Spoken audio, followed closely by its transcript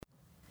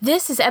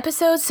This is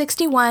episode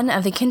 61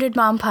 of the Kindred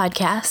Mom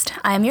podcast.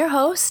 I am your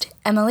host,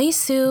 Emily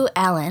Sue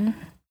Allen.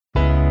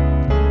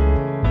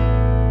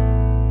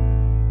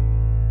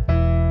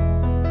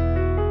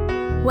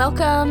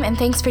 Welcome and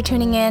thanks for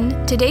tuning in.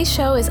 Today's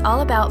show is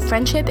all about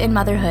friendship in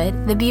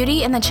motherhood, the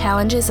beauty and the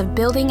challenges of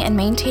building and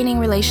maintaining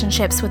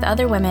relationships with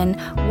other women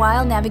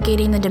while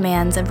navigating the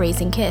demands of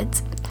raising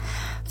kids.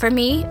 For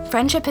me,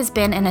 friendship has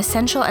been an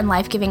essential and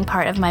life-giving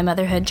part of my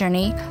motherhood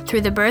journey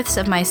through the births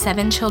of my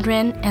 7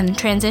 children and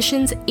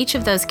transitions each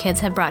of those kids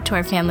have brought to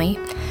our family.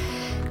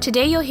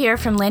 Today you'll hear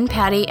from Lynne,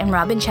 Patti, and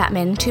Robin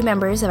Chapman, 2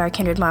 members of our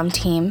Kindred Mom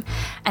team,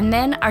 and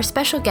then our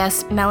special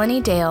guest, Melanie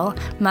Dale,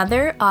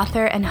 mother,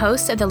 author, and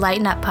host of the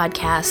Lighten Up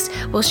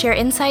podcast, will share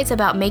insights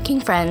about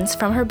making friends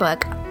from her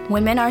book,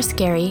 Women Are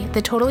Scary,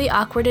 The Totally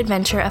Awkward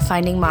Adventure of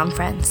Finding Mom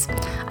Friends.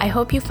 I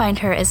hope you find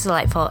her as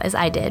delightful as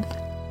I did.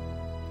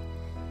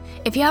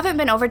 If you haven't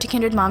been over to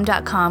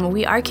kindredmom.com,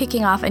 we are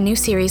kicking off a new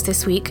series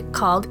this week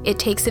called It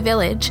Takes a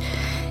Village.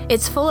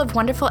 It's full of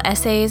wonderful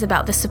essays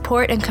about the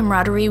support and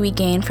camaraderie we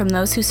gain from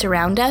those who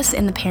surround us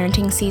in the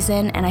parenting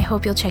season, and I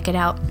hope you'll check it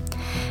out.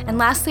 And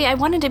lastly, I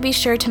wanted to be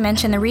sure to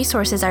mention the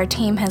resources our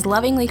team has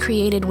lovingly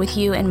created with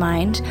you in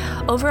mind.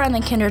 Over on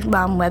the Kindred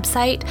Mom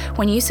website,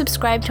 when you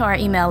subscribe to our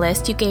email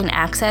list, you gain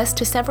access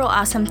to several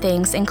awesome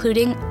things,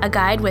 including a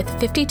guide with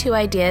 52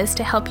 ideas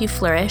to help you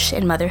flourish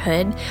in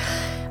motherhood,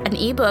 an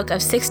ebook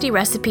of 60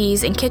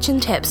 recipes and kitchen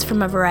tips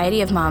from a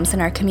variety of moms in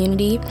our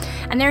community,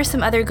 and there are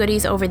some other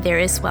goodies over there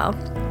as well.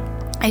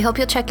 I hope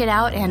you'll check it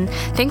out, and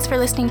thanks for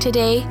listening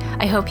today.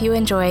 I hope you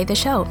enjoy the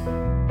show.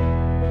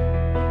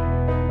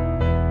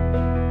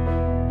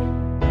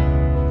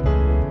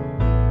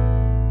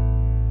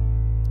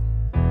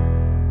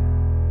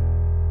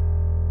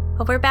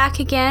 Well, we're back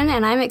again,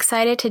 and I'm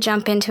excited to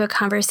jump into a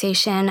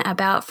conversation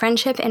about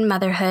friendship and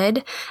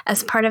motherhood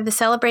as part of the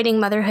Celebrating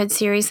Motherhood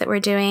series that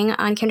we're doing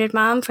on Kindred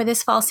Mom for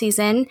this fall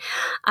season.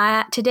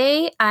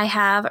 Today, I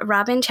have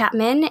Robin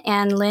Chapman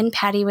and Lynne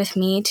Patti with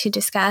me to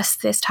discuss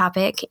this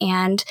topic.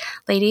 And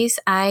ladies,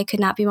 I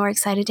could not be more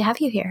excited to have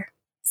you here.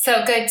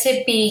 So good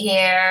to be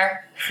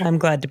here. I'm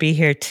glad to be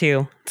here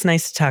too. It's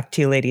nice to talk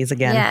to you ladies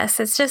again. Yes,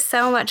 it's just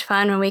so much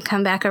fun when we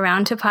come back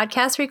around to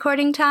podcast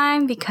recording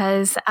time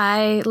because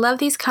I love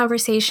these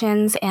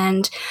conversations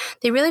and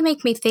they really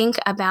make me think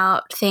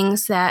about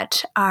things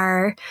that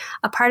are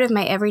a part of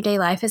my everyday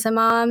life as a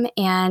mom,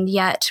 and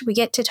yet we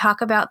get to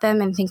talk about them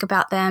and think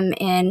about them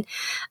in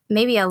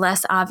maybe a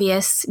less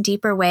obvious,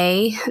 deeper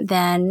way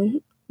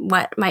than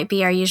what might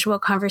be our usual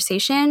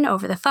conversation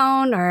over the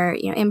phone or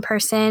in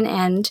person.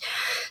 And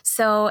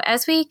so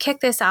as we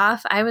kick this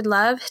off, I would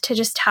love to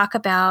just talk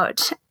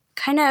about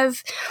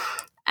if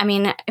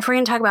we're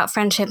going to talk about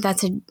friendship,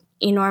 that's an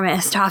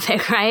enormous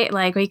topic, right?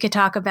 Like we could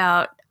talk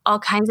about all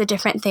kinds of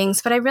different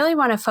things, but I really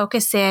want to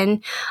focus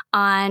in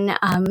on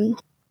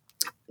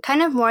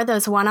kind of more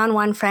those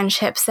one-on-one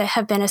friendships that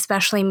have been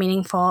especially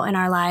meaningful in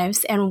our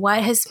lives and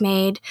what has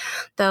made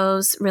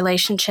those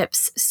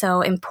relationships so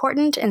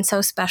important and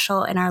so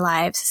special in our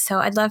lives. So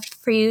I'd love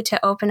for you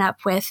to open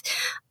up with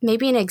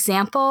maybe an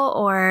example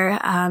or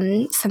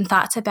some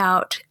thoughts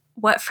about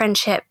what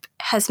friendship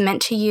has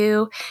meant to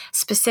you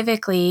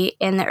specifically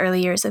in the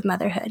early years of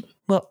motherhood.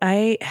 Well,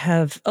 I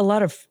have a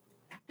lot of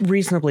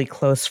reasonably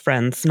close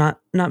friends, not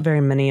very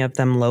many of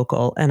them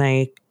local. And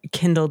I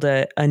kindled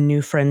a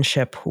new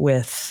friendship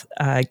with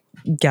a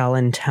gal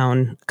in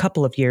town a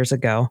couple of years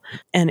ago.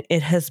 And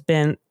it has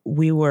been,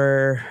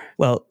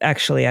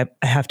 actually, I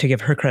have to give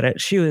her credit.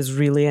 She was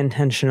really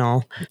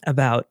intentional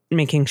about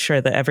making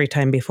sure that every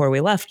time before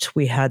we left,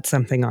 we had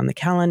something on the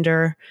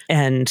calendar.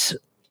 And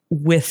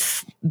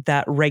with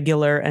that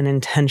regular and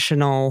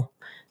intentional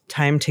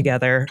time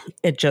together,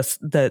 it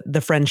just,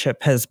 the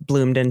friendship has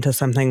bloomed into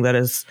something that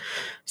is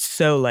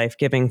so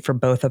life-giving for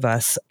both of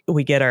us.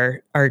 We get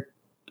our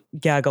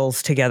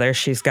gaggles together.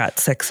 She's got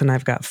 6 and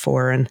I've got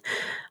 4, and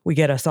we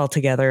get us all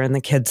together and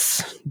the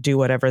kids do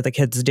whatever the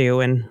kids do.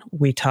 And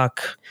we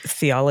talk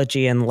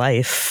theology and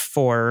life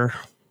for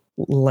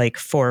like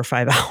 4 or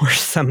 5 hours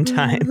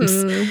sometimes.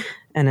 Mm-hmm.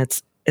 And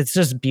it's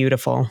just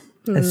beautiful.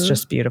 Mm-hmm. It's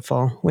just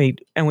beautiful. We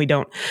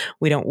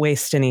don't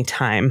waste any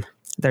time.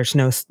 There's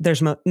no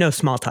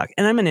small talk.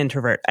 And I'm an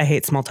introvert. I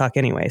hate small talk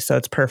anyway, so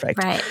it's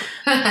perfect. Right.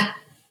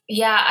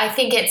 Yeah, I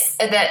think it's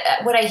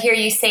that what I hear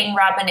you saying,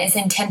 Robin, is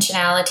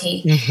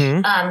intentionality.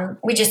 Mm-hmm.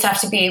 We just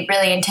have to be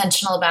really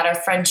intentional about our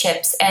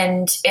friendships.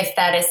 And if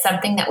that is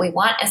something that we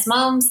want as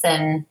moms,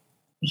 then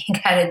we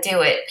got to do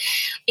it.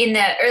 In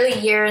the early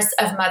years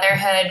of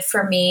motherhood,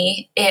 for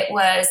me, it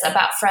was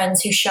about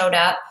friends who showed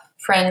up,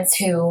 friends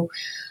who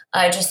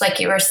just like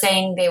you were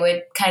saying, they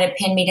would kind of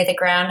pin me to the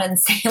ground and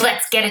say,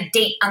 let's get a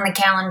date on the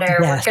calendar.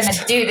 Yes. We're going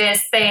to do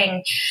this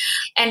thing.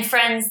 And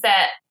friends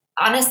that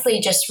honestly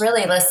just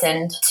really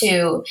listened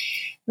to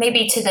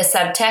maybe to the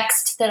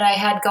subtext that I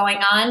had going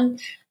on,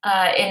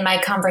 in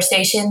my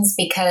conversations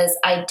because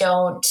I'm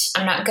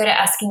not good at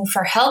asking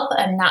for help.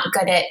 I'm not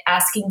good at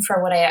asking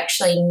for what I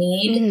actually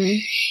need.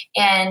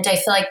 Mm-hmm. And I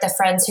feel like the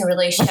friends who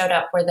really showed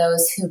up were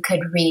those who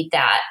could read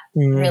that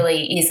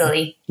really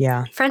easily.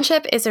 Yeah.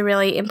 Friendship is a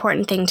really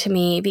important thing to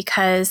me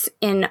because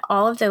in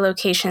all of the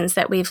locations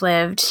that we've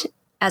lived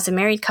as a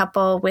married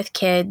couple with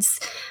kids,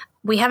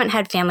 we haven't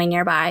had family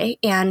nearby.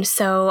 And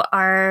so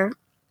our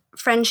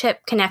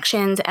friendship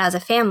connections as a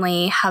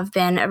family have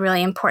been a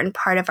really important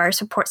part of our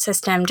support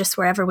system just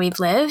wherever we've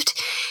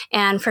lived.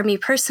 And for me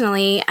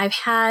personally, I've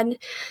had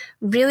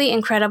really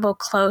incredible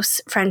close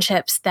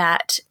friendships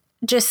that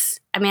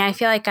I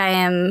feel like I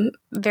am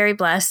very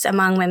blessed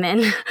among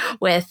women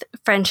with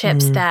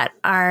friendships that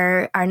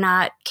are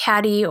not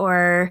catty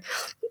or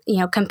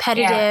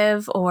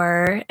competitive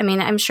or,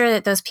 I'm sure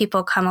that those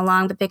people come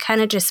along, but they kind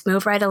of just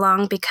move right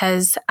along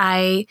because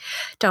I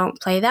don't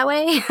play that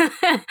way.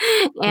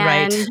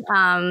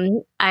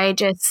 And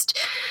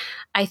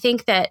I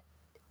think that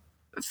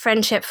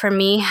friendship for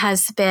me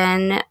has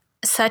been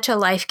such a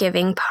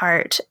life-giving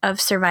part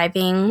of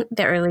surviving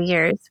the early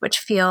years, which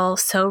feel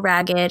so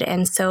ragged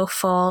and so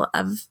full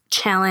of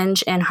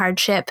challenge and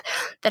hardship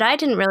that I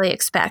didn't really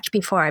expect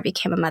before I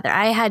became a mother.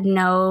 I had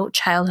no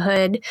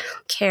childhood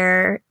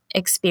care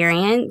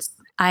experience.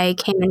 I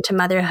came into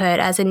motherhood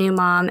as a new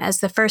mom,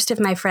 as the first of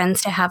my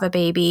friends to have a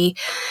baby.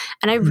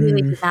 And I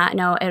really did not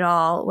know at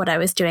all what I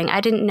was doing. I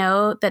didn't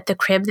know that the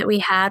crib that we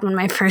had when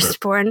my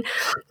firstborn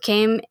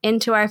came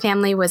into our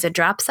family was a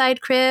drop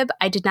side crib.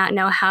 I did not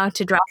know how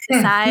to drop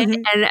the side.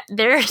 And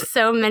there are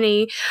so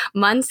many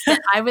months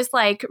that I was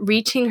like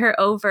reaching her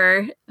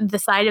over the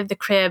side of the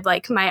crib.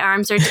 Like my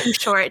arms are too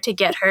short to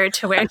get her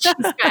to where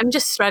I'm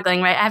just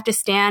struggling, right? I have to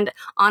stand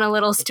on a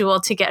little stool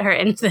to get her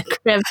into the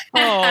crib.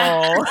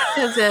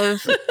 Because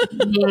of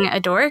being a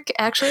dork,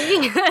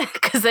 actually,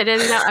 because I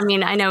didn't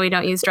know. I know we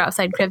don't use drop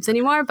side cribs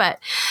anymore, but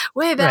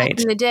way back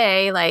in the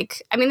day,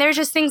 there's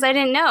just things I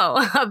didn't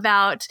know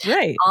about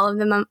all of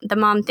the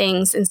mom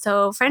things. And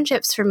so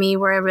friendships for me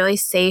were a really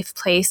safe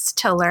place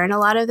to learn a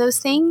lot of those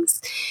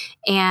things.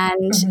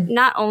 And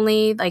not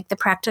only like the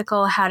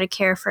practical how to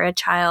care for a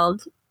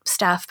child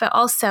stuff, but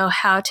also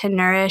how to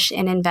nourish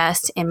and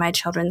invest in my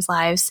children's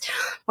lives.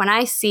 When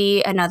I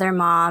see another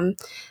mom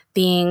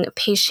being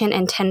patient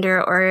and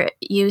tender or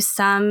use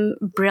some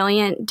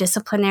brilliant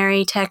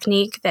disciplinary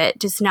technique that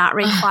does not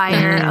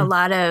require a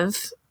lot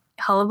of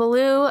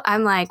hullabaloo,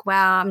 I'm like,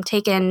 wow, I'm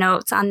taking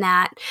notes on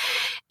that.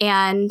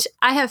 And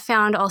I have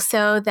found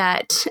also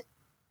that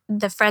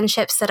the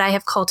friendships that I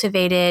have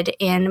cultivated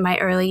in my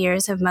early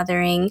years of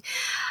mothering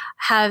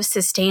have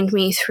sustained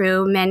me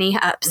through many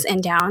ups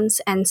and downs.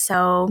 And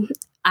so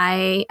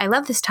I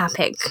love this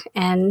topic,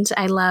 and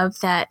I love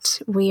that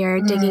we are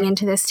digging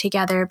into this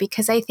together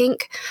because I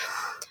think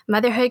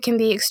motherhood can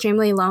be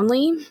extremely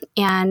lonely.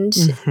 And,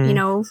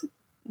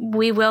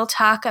 we will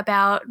talk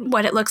about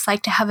what it looks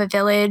like to have a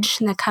village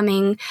in the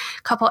coming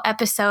couple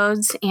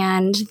episodes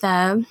and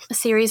the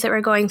series that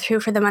we're going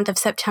through for the month of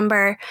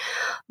September.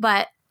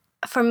 But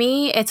for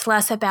me, it's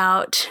less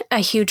about a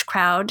huge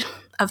crowd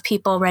of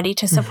people ready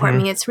to support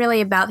me. It's really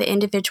about the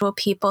individual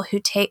people who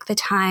take the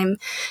time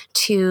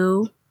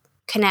to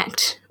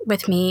connect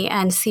with me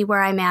and see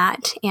where I'm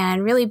at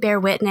and really bear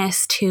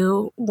witness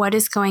to what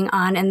is going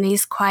on in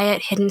these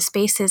quiet, hidden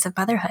spaces of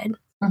motherhood.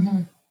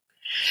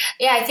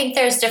 Yeah, I think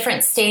there's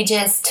different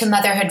stages to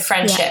motherhood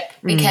friendship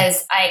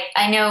because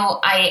I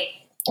know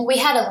we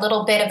had a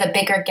little bit of a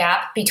bigger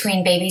gap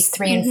between babies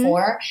 3 and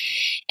 4.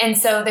 And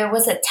so there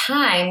was a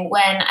time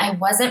when I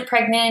wasn't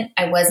pregnant,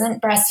 I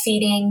wasn't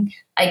breastfeeding,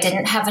 I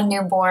didn't have a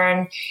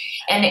newborn.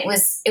 And it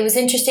was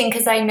interesting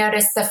because I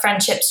noticed the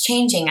friendships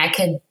changing. I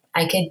could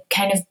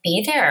kind of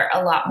be there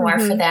a lot more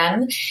for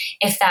them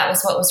if that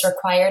was what was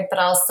required, but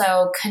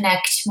also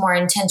connect more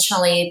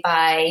intentionally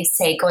by,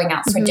 say, going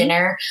out for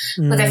dinner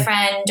with a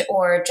friend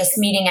or just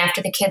meeting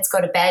after the kids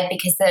go to bed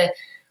because the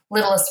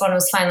littlest one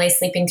was finally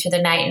sleeping through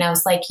the night. And I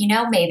was like,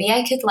 maybe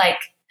I could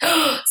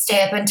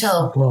stay up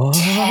until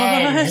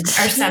 10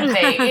 or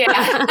something.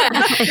 Yeah.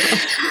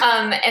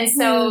 And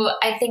so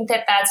I think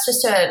that that's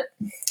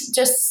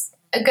just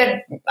a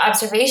good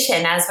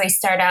observation as we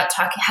start out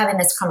having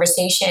this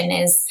conversation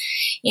is,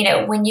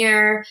 when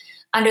you're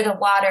under the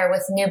water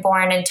with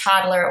newborn and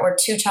toddler or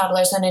 2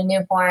 toddlers and a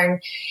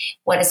newborn,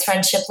 what does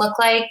friendship look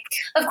like?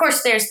 Of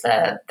course, there's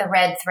the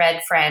red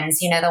thread friends,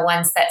 the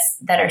ones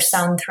that are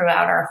sewn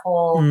throughout our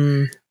whole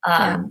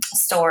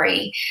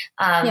story.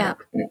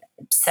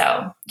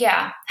 So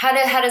yeah, how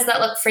does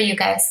that look for you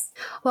guys?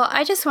 Well,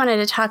 I just wanted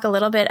to talk a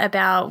little bit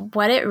about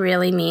what it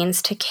really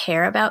means to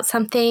care about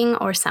something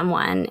or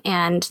someone.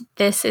 And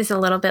this is a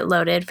little bit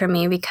loaded for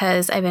me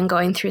because I've been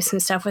going through some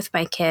stuff with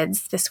my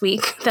kids this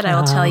week that I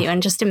will tell you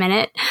in just a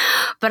minute.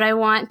 But I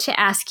want to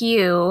ask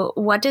you,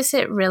 what does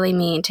it really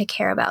mean to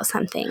care about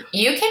something?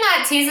 You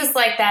cannot tease us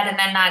like that and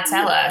then not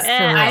tell us.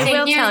 I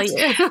will tell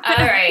you.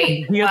 All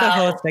right. You're the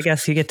host. I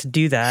guess you get to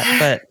do that,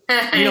 but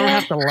you don't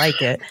have to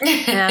like it.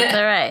 That's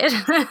all right.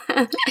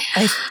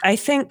 I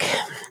think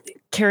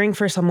caring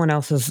for someone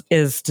else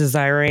is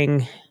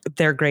desiring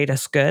their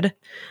greatest good.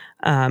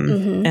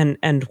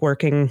 and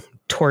working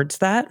towards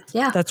that.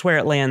 Yeah. That's where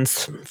it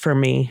lands for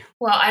me.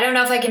 Well, I don't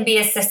know if I can be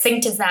as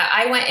succinct as that.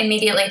 I went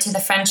immediately to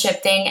the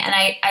friendship thing. And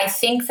I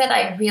think that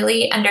I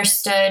really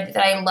understood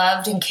that I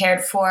loved and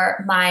cared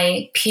for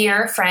my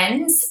peer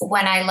friends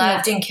when I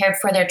loved and cared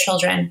for their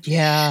children.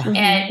 Yeah.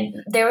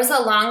 And there was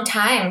a long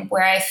time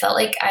where I felt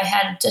like I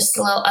had just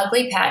a little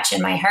ugly patch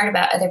in my heart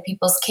about other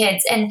people's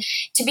kids. And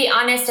to be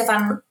honest, if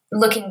I'm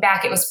looking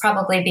back, it was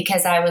probably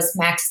because I was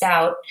maxed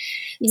out.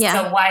 Yeah.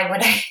 So why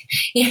would I,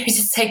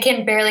 I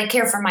can barely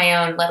care for my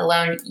own, let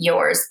alone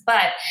yours.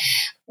 But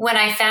when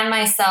I found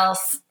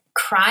myself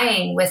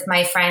crying with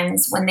my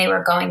friends when they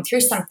were going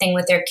through something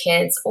with their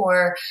kids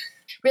or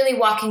really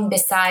walking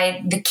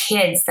beside the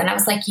kids, then I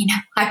was like,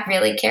 I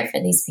really care for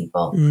these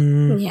people.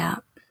 Yeah.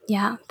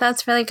 Yeah,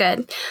 that's really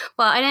good.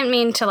 Well, I didn't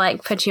mean to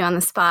put you on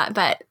the spot,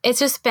 but it's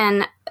just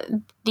been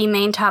the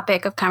main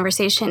topic of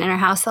conversation in our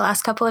house the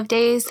last couple of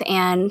days.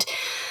 And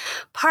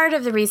part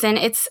of the reason,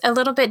 it's a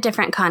little bit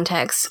different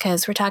context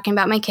because we're talking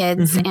about my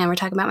kids and we're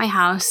talking about my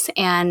house.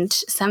 And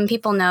some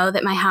people know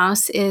that my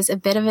house is a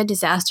bit of a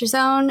disaster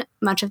zone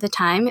much of the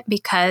time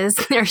because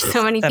there's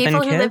so many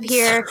people who live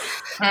here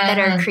that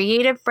are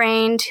creative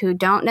brained, who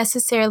don't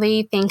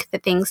necessarily think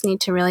that things need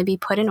to really be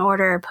put in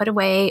order or put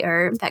away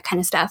or that kind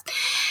of stuff.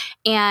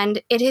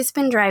 And it has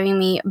been driving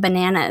me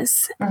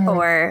bananas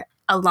for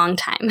a long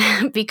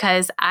time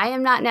because I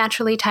am not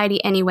naturally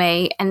tidy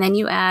anyway. And then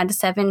you add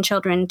 7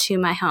 children to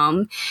my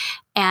home.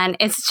 And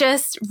it's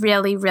just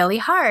really, really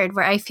hard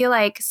where I feel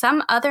like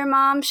some other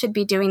mom should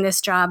be doing this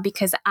job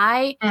because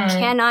I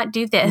cannot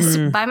do this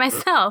by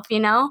myself,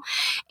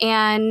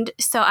 And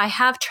so I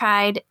have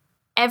tried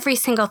every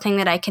single thing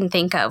that I can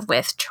think of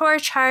with chore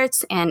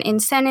charts and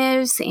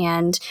incentives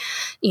and,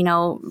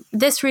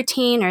 this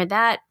routine or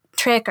that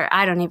trick, or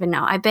I don't even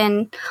know. I've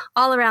been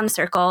all around the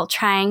circle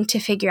trying to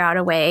figure out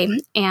a way.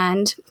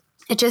 And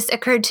it just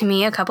occurred to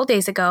me a couple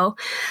days ago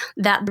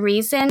that the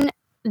reason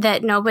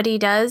that nobody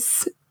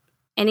does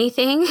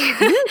anything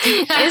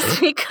is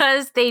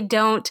because they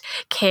don't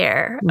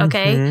care.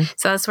 Okay.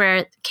 So that's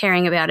where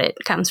caring about it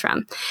comes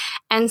from.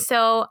 And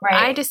so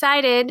I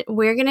decided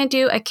we're going to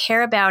do a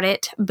care about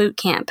it boot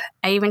camp.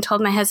 I even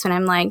told my husband,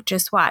 I'm like,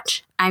 just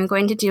watch. I'm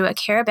going to do a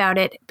care about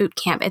it boot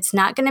camp. It's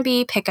not going to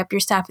be pick up your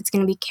stuff. It's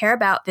going to be care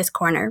about this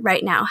corner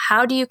right now.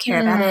 How do you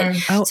care about it?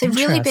 So I've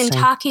really been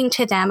talking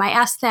to them. I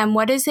asked them,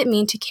 what does it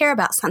mean to care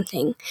about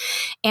something?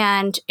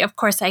 And of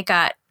course I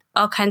got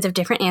all kinds of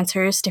different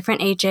answers,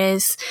 different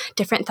ages,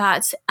 different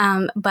thoughts.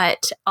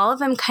 But all of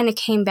them kind of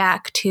came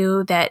back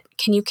to that,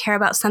 can you care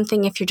about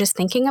something if you're just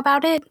thinking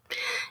about it?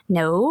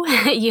 No,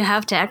 you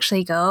have to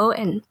actually go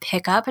and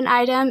pick up an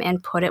item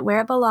and put it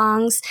where it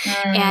belongs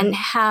and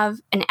have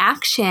an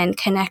action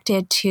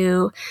connected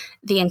to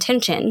the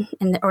intention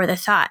or the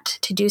thought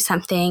to do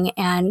something.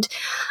 And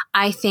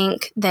I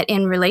think that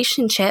in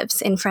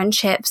relationships, in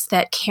friendships,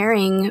 that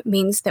caring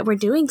means that we're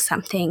doing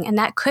something. And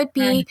that could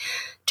be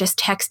just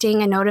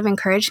texting a note of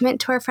encouragement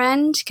to our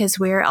friend because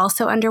we're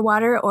also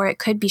underwater, or it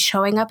could be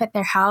showing up at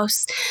their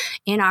house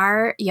in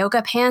our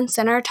yoga pants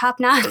and our top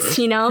knots,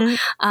 to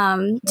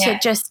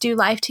just do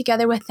life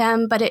together with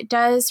them. But it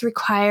does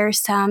require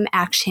some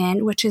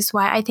action, which is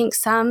why I think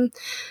some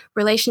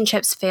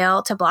relationships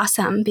fail to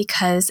blossom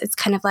because it's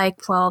kind of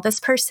like, well, this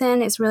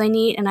person is really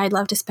neat and I'd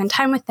love to spend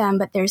time with them,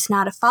 but there's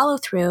not a follow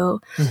through.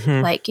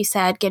 Like you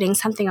said, getting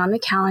something on the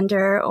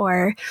calendar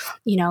or,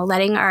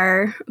 letting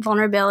our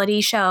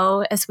vulnerability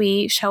show as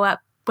we show up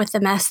with the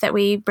mess that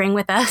we bring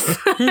with us.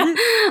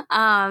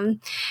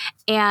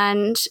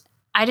 And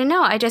I don't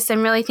know.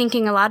 I'm really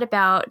thinking a lot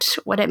about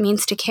what it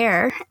means to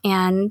care.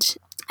 And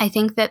I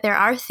think that there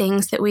are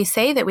things that we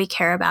say that we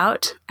care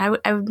about. I'm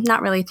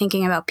not really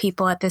thinking about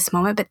people at this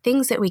moment, but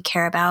things that we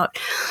care about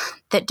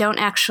that don't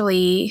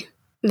actually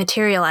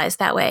materialize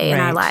that way in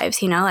our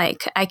lives.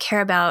 Like I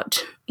care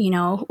about,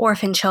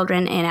 orphan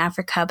children in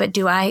Africa, but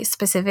do I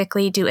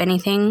specifically do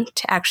anything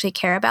to actually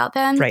care about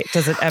them? Right.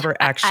 Does it ever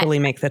actually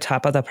make the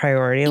top of the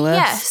priority list?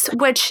 Yes,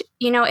 which,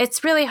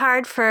 it's really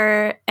hard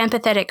for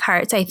empathetic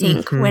hearts, I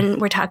think, when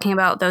we're talking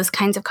about those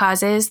kinds of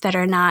causes that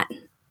are not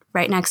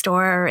right next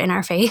door or in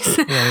our face.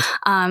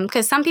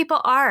 Because some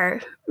people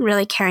are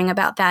really caring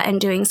about that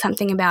and doing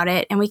something about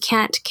it, and we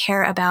can't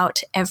care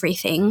about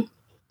everything.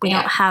 We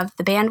don't have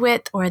the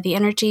bandwidth or the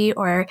energy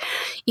or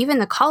even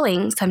the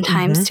calling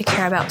sometimes to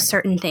care about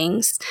certain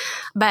things.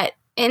 But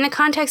in the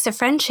context of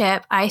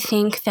friendship, I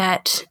think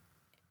that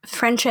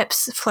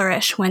friendships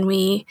flourish when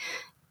we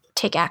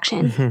take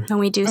action, when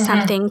we do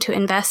something to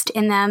invest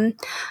in them.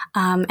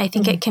 I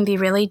think it can be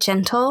really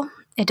gentle.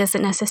 It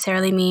doesn't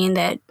necessarily mean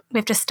that we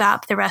have to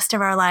stop the rest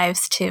of our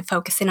lives to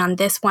focus in on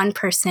this one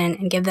person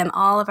and give them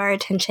all of our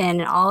attention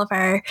and all of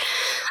our,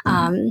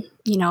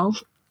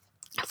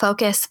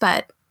 focus,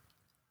 but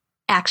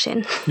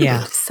action.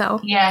 Yeah. So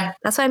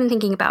that's what I've been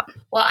thinking about.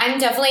 Well, I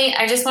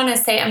just want to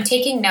say I'm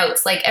taking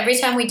notes. Like every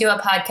time we do a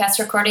podcast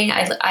recording,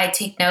 I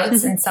take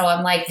notes. And so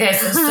I'm like,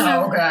 this is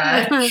so good.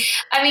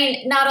 I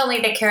mean, not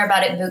only the Care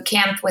About It boot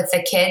camp with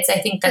the kids, I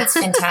think that's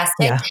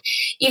fantastic.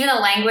 Even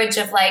the language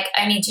of like,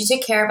 I need you to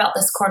care about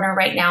this corner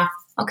right now.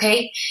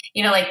 Okay.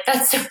 Like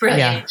that's so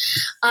brilliant.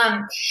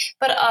 Yeah.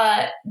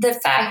 But the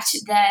fact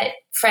that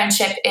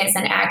friendship is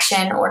an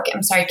action, or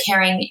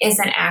caring is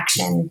an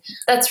action,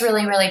 that's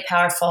really, really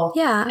powerful.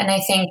 Yeah. And I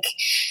think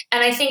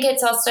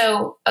it's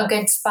also a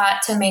good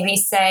spot to maybe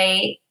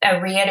say,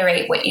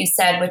 reiterate what you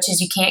said, which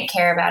is you can't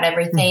care about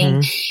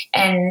everything,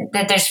 and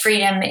that there's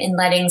freedom in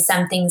letting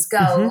some things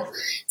go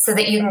so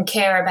that you can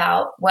care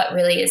about what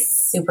really is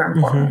super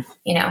important,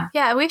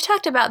 Yeah, we've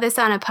talked about this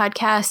on a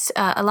podcast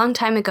a long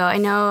time ago.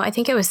 I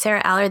think it was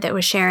Sarah Allard that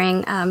was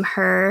sharing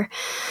her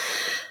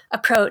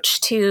approach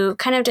to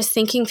kind of just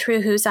thinking through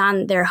who's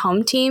on their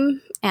home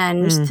team.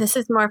 And this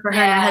is more for her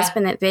and her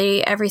husband, that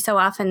they, every so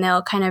often,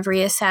 they'll kind of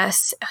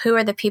reassess who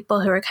are the people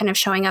who are kind of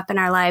showing up in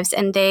our lives.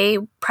 And they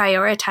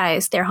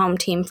prioritize their home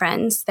team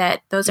friends,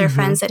 that those are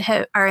friends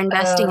that are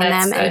investing in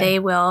them, and they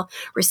will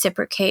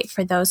reciprocate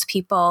for those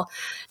people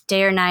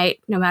day or night,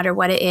 no matter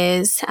what it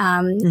is.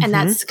 And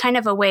that's kind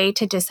of a way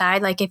to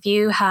decide, like if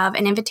you have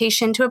an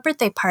invitation to a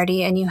birthday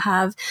party and you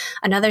have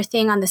another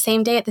thing on the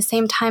same day at the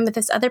same time with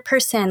this other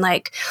person,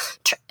 like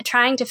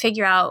trying to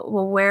figure out,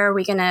 well, where are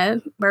we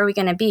gonna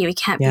be? We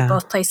can't be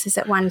both places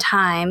at one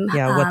time.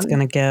 Yeah, what's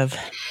gonna give?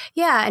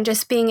 Yeah, and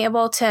just being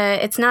able to,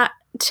 it's not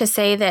to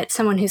say that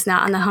someone who's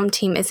not on the home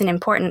team isn't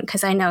important,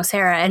 because I know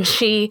Sarah, and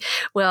she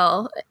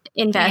will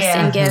invest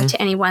and give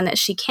to anyone that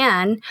she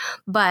can,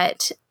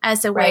 but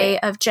as a way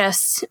of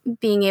just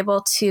being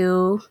able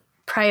to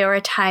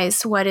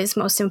prioritize what is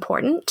most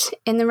important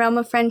in the realm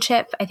of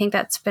friendship, I think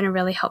that's been a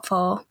really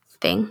helpful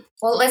thing.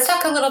 Well, let's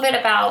talk a little bit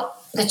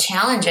about the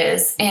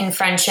challenges in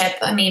friendship.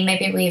 I mean,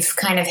 maybe we've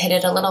kind of hit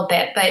it a little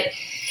bit, but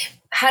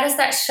how does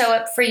that show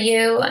up for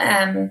you?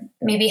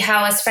 Maybe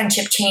how has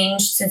friendship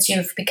changed since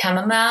you've become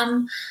a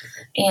mom?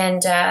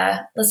 And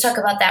let's talk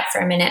about that for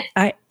a minute.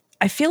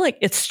 I feel like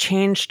it's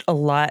changed a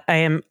lot. I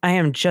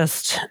am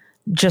just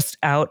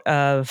out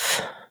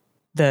of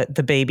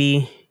the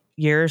baby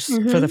years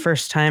for the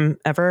first time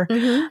ever.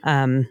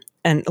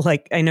 And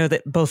like, I know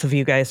that both of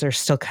you guys are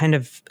still kind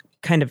of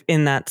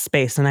in that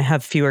space, and I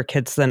have fewer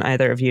kids than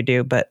either of you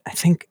do, but I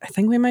think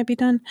we might be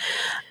done.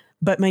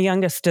 But my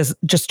youngest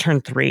just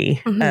turned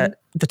 3 at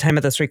the time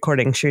of this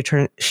recording. She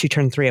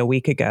turned 3 a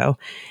week ago.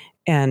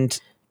 And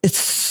it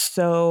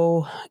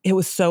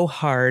was so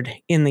hard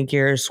in the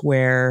years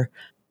where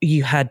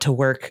you had to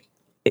work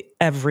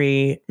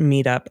every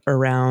meetup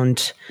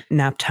around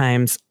nap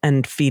times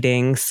and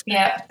feedings,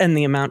 and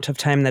the amount of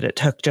time that it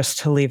took just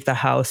to leave the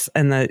house,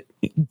 and the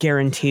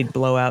guaranteed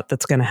blowout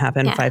that's going to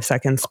happen 5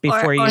 seconds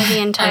before or the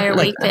entire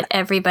week that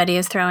everybody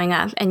is throwing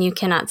up and you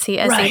cannot see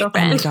a single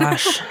friend. Oh my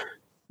gosh.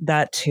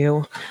 That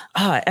too.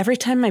 Every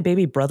time my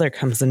baby brother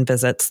comes and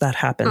visits, that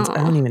happens. I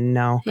don't even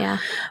know. Yeah.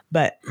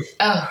 But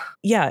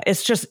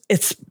it's just,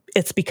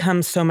 it's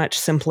become so much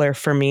simpler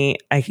for me.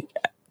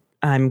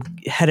 I'm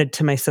headed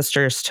to my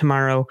sister's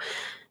tomorrow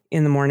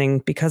in the morning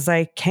because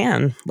I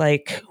can.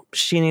 Like,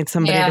 she needs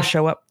somebody to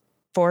show up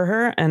for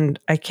her, and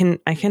I can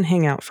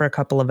hang out for a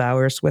couple of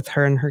hours with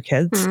her and her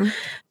kids.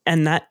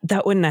 And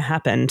that wouldn't have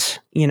happened,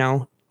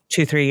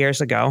 2-3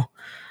 years ago.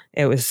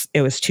 It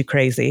was too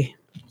crazy.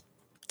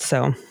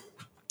 So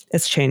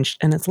it's changed,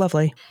 and it's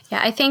lovely.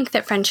 Yeah, I think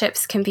that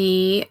friendships can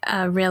be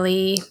a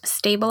really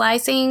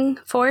stabilizing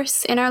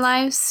force in our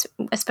lives,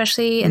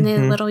 especially in the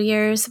little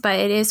years. But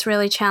it is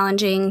really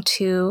challenging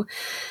to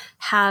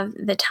have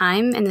the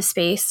time and the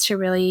space to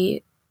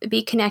really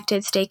be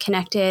connected, stay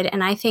connected.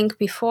 And I think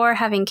before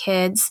having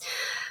kids,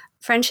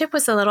 friendship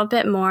was a little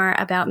bit more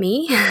about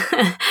me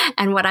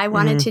and what I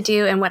wanted to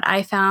do and what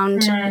I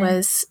found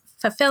was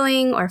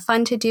fulfilling or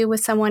fun to do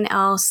with someone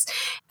else.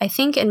 I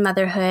think in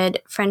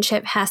motherhood,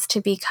 friendship has to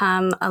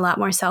become a lot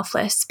more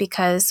selfless,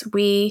 because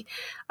we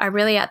are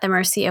really at the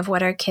mercy of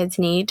what our kids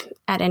need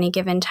at any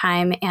given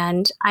time.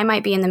 And I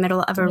might be in the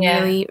middle of a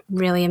really,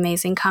 really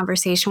amazing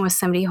conversation with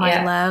somebody who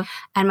I love,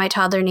 and my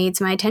toddler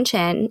needs my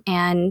attention.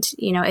 And,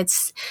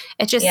 it's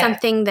just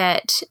something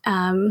that,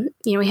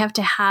 we have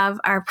to have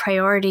our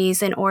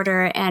priorities in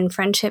order, and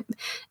friendship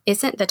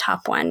isn't the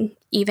top one,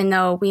 even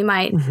though we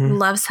might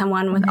love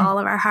someone with all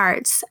of our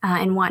hearts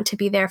and want to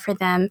be there for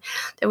them,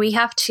 that we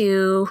have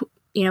to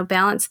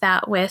balance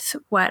that with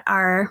what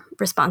our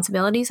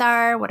responsibilities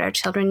are, what our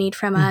children need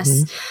from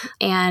us.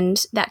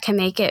 And that can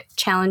make it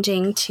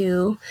challenging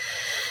to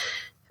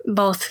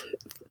both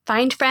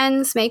find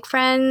friends, make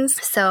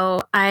friends.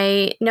 So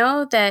I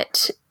know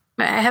that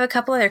I have a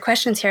couple other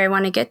questions here I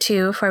want to get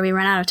to before we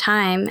run out of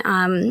time.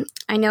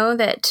 I know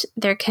that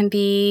there can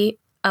be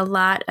a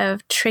lot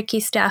of tricky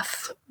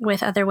stuff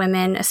with other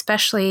women,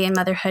 especially in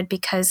motherhood,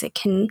 because it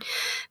can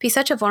be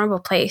such a vulnerable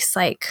place.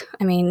 Like,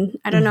 I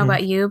don't know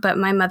about you, but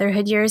my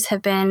motherhood years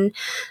have been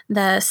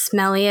the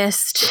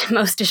smelliest,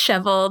 most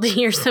disheveled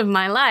years of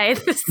my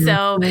life.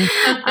 So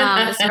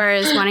as far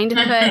as wanting to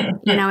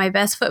put, my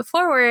best foot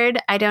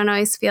forward, I don't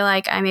always feel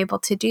like I'm able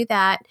to do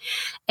that.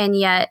 And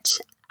yet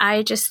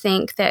I just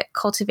think that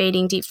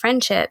cultivating deep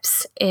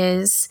friendships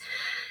is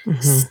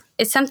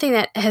it's something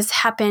that has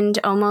happened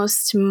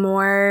almost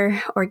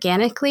more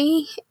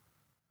organically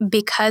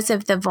because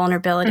of the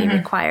vulnerability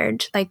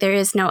required. Like there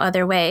is no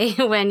other way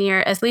when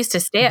you're at least a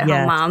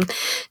stay-at-home mom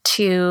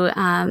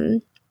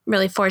to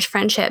really forge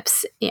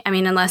friendships. I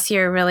mean, unless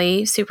you're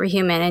really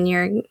superhuman and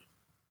you're,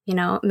 you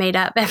know, made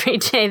up every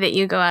day that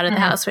you go out of the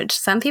house, which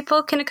some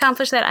people can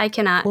accomplish that. I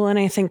cannot. Well, and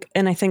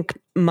I think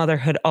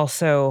motherhood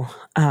also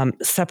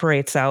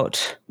separates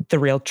out the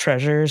real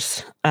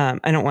treasures.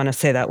 I don't want to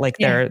say that like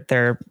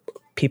they're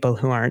people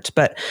who aren't,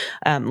 but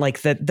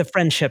like the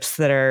friendships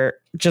that are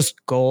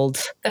just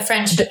gold. The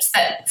friendships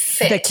that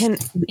fit. That can,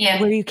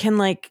 where you can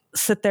like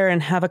sit there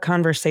and have a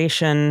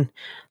conversation,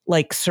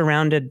 like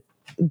surrounded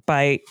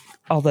by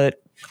all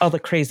the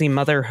crazy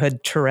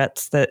motherhood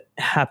Tourette's that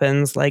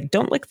happens. Like,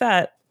 don't look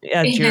that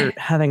as you're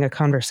having a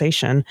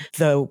conversation.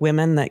 The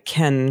women that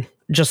can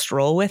just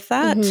roll with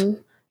that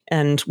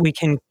and we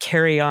can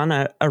carry on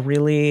a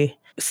really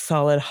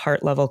solid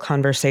heart level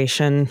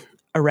conversation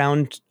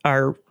around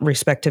our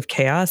respective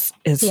chaos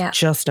is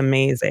just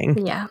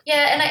amazing. Yeah.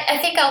 And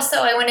I think also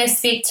I want to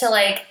speak to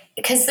like,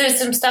 because there's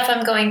some stuff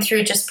I'm going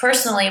through just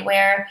personally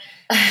where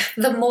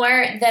the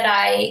more that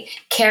I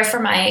care for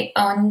my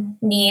own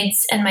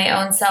needs and my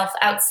own self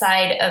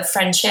outside of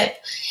friendship,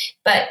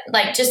 but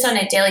like just on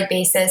a daily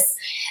basis,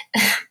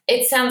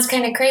 it sounds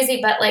kind of crazy,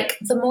 but like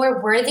the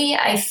more worthy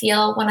I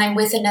feel when I'm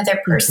with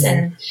another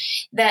person,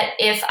 that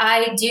if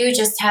I do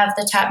just have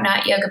the top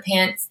knot yoga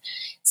pants,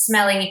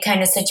 smelly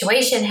kind of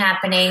situation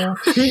happening,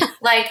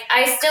 like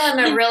I still am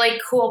a really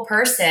cool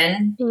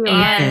person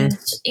and,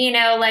 you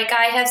know, like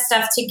I have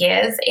stuff to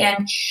give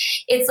and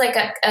it's like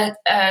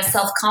a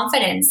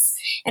self-confidence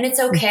and it's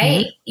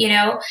okay. You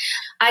know,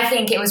 I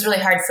think it was really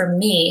hard for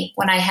me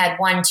when I had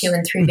 1, 2,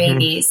 and 3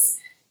 babies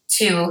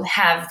to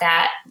have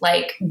that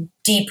like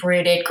deep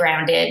rooted,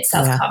 grounded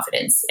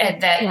self-confidence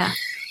and that,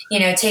 you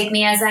know, take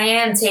me as I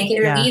am, take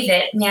it or leave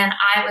it. Man,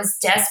 I was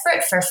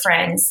desperate for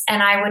friends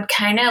and I would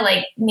kind of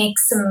like make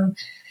some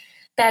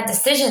bad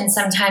decisions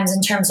sometimes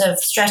in terms of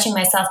stretching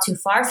myself too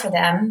far for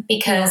them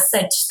because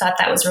I just thought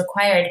that was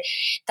required.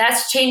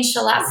 That's changed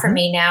a lot for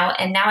me now.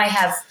 And now I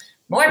have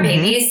more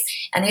babies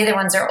and the other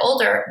ones are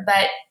older,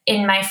 but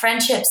in my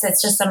friendships,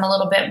 it's just, I'm a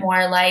little bit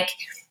more like,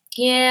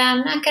 yeah,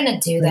 I'm not going to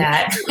do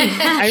that.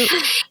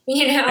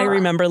 You know, I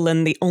remember,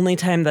 Lynne, the only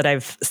time that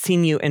I've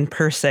seen you in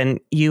person,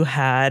 you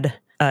had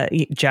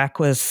Jack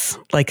was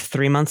like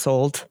 3 months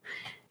old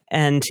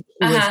and he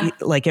was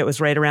like, it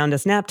was right around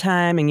his nap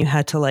time and you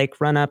had to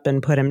like run up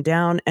and put him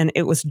down. And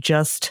it was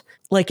just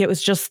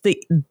the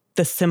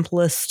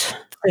simplest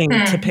thing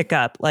to pick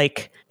up.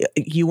 Like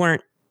you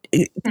weren't,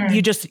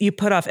 you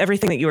put off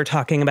everything that you were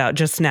talking about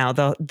just now,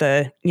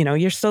 the, you know,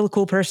 you're still a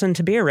cool person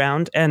to be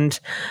around. And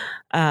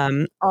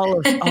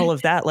all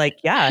of that, like,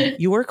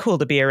 you were cool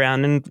to be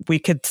around and we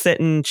could sit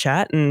and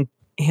chat and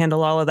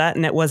handle all of that.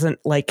 And it wasn't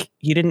like,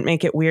 you didn't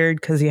make it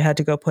weird because you had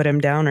to go put him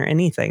down or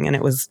anything. And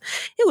it was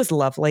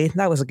lovely.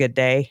 That was a good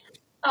day.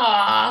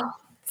 Aw,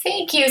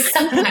 thank you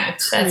so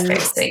much. That's very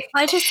sweet.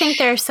 I just think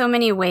there are so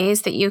many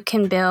ways that you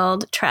can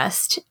build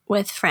trust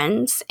with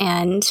friends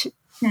and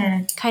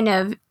kind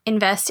of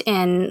invest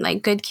in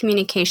like good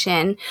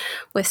communication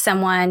with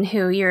someone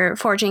who you're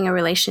forging a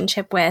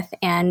relationship with.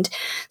 And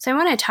so I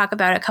want to talk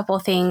about a couple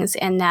of things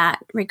in that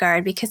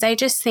regard, because I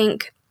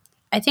think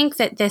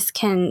that this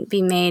can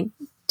be made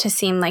to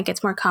seem like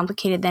it's more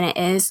complicated than it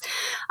is.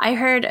 I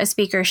heard a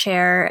speaker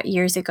share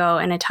years ago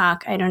in a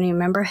talk, I don't even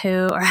remember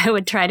who, or I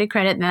would try to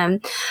credit them,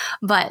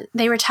 but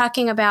they were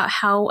talking about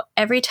how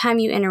every time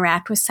you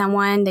interact with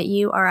someone that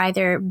you are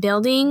either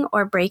building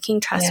or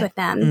breaking trust with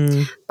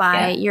them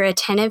by your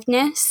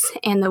attentiveness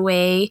and the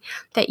way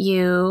that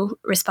you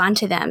respond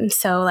to them.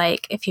 So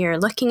like if you're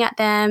looking at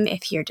them,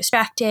 if you're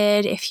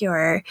distracted, if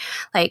you're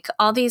like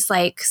all these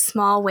like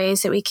small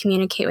ways that we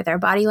communicate with our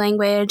body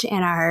language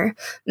and our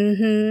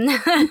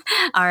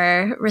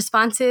our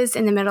responses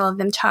in the middle of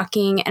them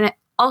talking. And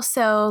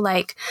also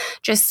like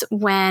just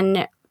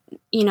when,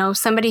 you know,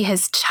 somebody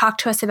has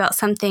talked to us about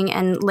something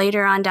and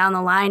later on down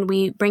the line,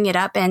 we bring it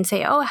up and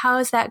say, oh, how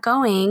is that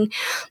going?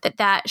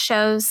 That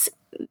shows,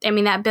 I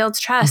mean, that builds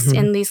trust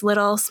in these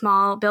little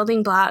small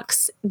building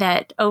blocks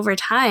that over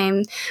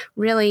time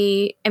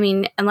really, I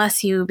mean,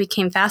 unless you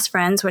became fast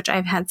friends, which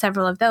I've had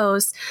several of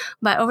those,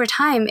 but over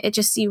time, it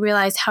just, you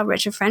realize how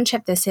rich a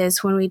friendship this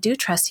is when we do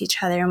trust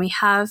each other and we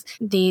have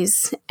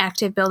these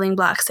active building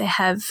blocks that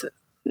have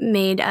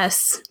made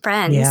us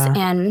friends.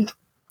 And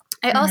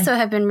I also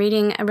have been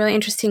reading a really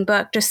interesting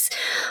book, just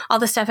all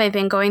the stuff I've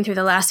been going through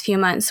the last few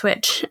months,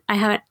 which I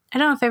don't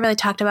know if I really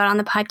talked about on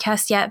the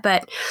podcast yet,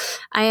 but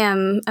I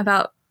am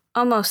about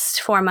almost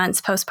 4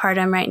 months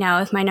postpartum right now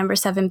with my number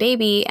 7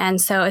 baby.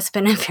 And so it's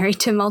been a very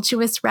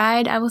tumultuous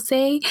ride, I will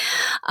say.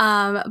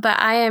 But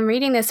I am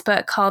reading this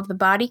book called The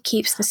Body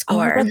Keeps the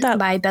Score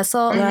by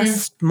Bessel.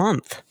 Last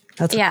month.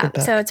 That's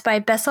so it's by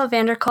Bessel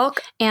van der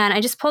Kolk. And I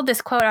just pulled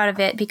this quote out of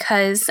it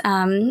because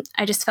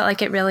I just felt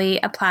like it really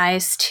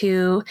applies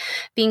to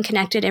being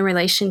connected in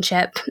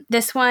relationship.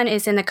 This one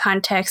is in the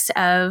context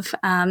of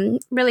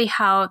really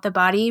how the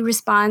body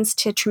responds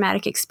to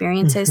traumatic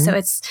experiences. So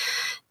it's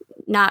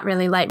not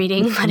really light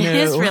reading, but it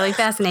is really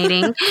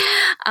fascinating.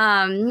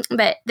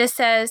 But this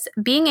says,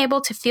 being able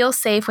to feel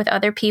safe with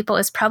other people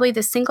is probably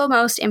the single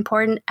most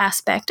important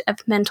aspect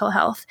of mental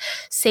health.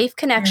 Safe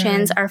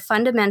connections are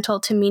fundamental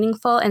to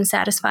meaningful and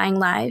satisfying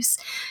lives.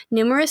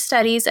 Numerous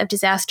studies of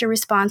disaster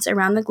response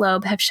around the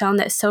globe have shown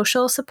that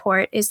social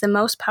support is the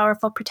most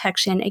powerful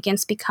protection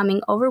against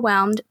becoming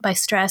overwhelmed by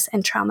stress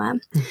and trauma.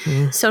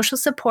 Social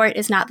support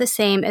is not the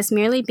same as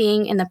merely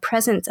being in the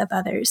presence of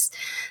others.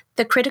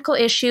 The critical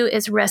issue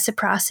is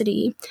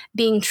reciprocity,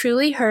 being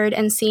truly heard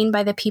and seen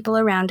by the people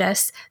around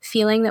us,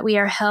 feeling that we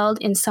are held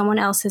in someone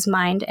else's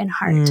mind and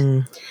heart.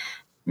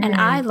 And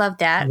I love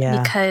that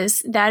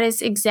because that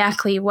is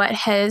exactly what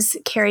has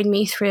carried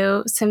me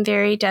through some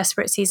very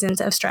desperate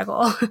seasons of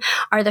struggle,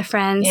 are the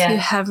friends who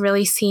have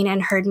really seen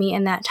and heard me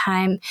in that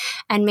time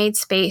and made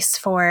space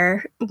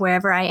for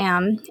wherever I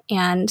am.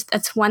 And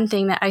that's one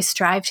thing that I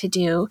strive to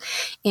do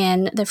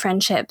in the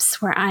friendships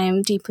where I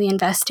am deeply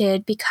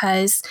invested,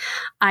 because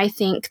I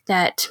think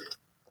that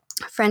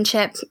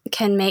friendship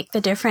can make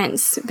the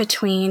difference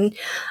between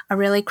a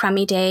really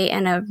crummy day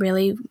and a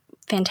really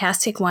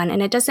fantastic one.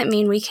 And it doesn't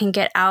mean we can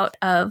get out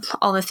of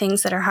all the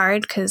things that are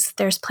hard, because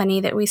there's plenty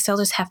that we still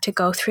just have to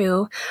go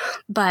through.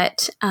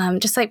 But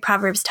just like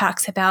Proverbs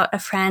talks about a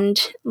friend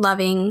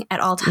loving at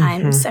all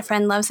times, a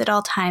friend loves at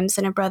all times,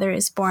 and a brother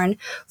is born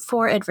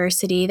for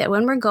adversity, that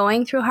when we're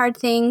going through hard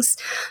things,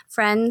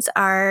 friends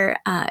are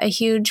a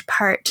huge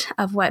part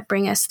of what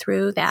bring us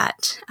through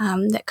that,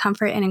 that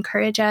comfort and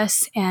encourage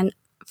us. And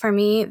for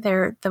me,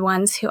 they're the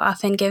ones who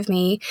often give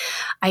me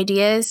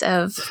ideas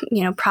of,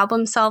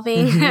 problem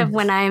solving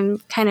when I'm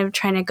kind of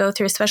trying to go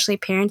through, especially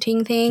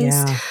parenting things,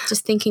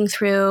 just thinking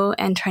through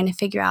and trying to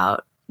figure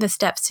out the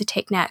steps to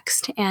take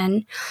next.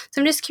 And so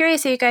I'm just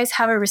curious if you guys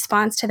have a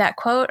response to that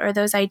quote or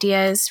those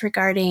ideas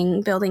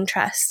regarding building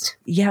trust.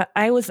 Yeah,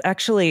 I was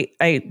actually,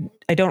 I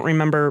don't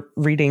remember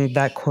reading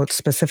that quote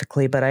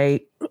specifically, but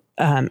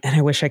and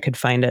I wish I could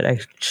find it. I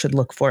should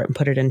look for it and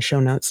put it in show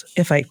notes.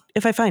 If I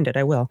find it,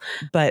 I will.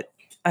 But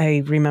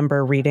I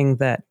remember reading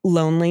that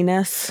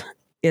loneliness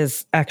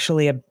is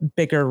actually a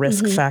bigger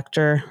risk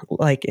factor,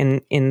 like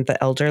in the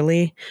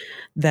elderly,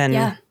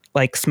 than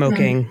like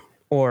smoking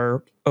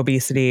or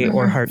obesity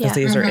or heart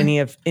disease or any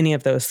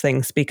of those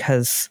things,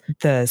 because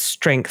the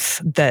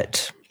strength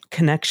that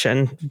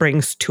connection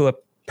brings to a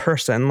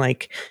person,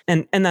 like,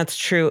 and that's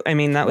true. I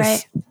mean, that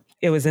was,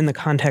 it was in the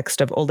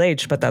context of old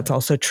age, but that's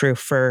also true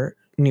for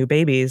new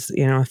babies.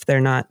 If they're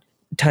not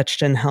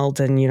touched and held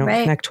and you don't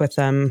connect with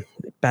them,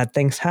 bad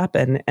things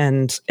happen.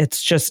 And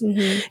it's just,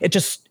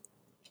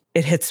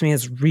 it hits me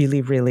as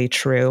really, really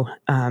true.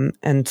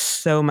 And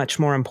so much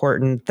more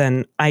important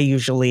than I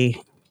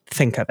usually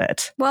think of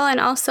it. Well, and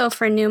also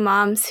for new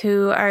moms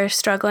who are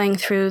struggling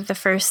through the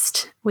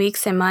first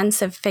weeks and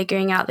months of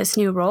figuring out this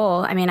new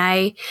role. I mean,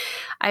 I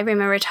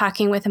remember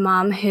talking with a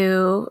mom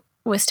who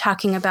was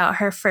talking about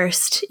her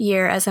first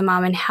year as a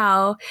mom and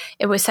how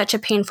it was such a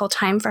painful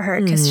time for her,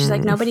 because she's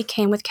like, nobody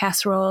came with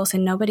casseroles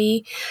and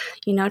nobody,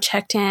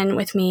 checked in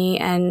with me.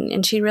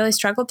 And she really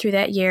struggled through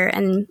that year.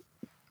 And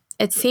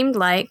it seemed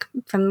like,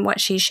 from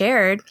what she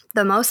shared,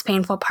 the most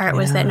painful part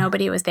was that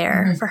nobody was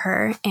there for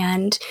her.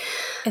 And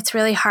it's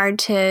really hard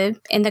to,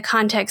 in the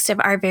context of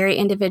our very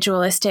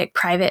individualistic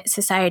private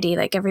society,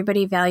 like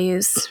everybody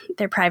values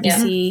their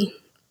privacy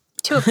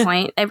to a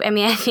point. I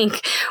mean, I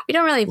think we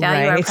don't really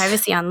value our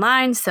privacy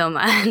online so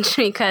much,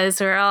 because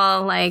we're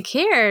all like,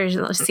 here,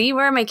 see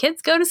where my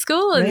kids go to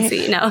school and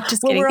see,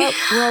 just kidding. We're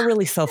all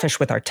really selfish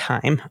with our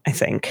time, I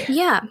think.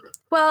 Yeah.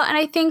 Well, and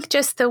I think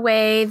just the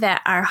way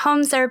that our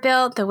homes are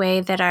built, the way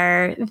that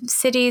our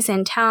cities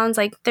and towns,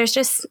 like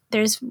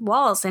there's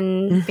walls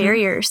and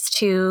barriers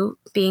to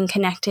being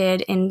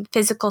connected in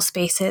physical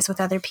spaces with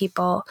other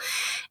people.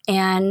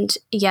 And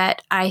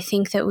yet I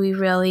think that we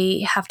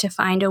really have to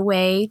find a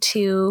way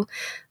to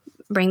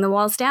bring the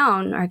walls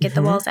down or get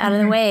the walls out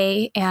of the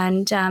way,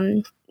 and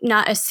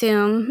not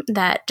assume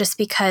that just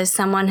because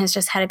someone has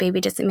just had a baby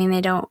doesn't mean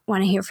they don't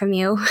want to hear from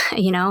you.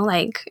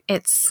 Like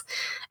it's,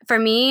 for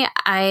me,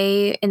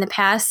 in the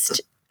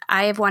past,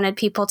 I have wanted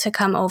people to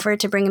come over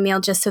to bring a meal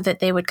just so that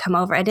they would come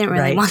over. I didn't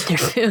really want their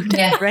food.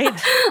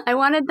 I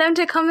wanted them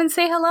to come and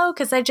say hello,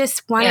 because I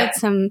just wanted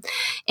some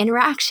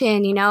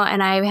interaction,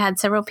 and I had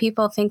several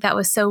people think that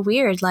was so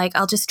weird. Like,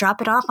 I'll just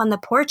drop it off on the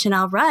porch and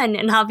I'll run,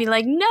 and I'll be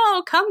like,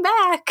 no, come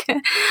back.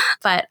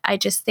 But I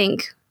just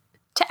think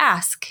to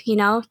ask,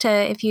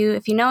 if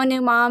you know a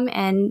new mom,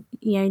 and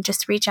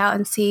just reach out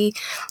and see,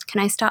 can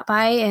I stop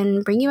by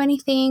and bring you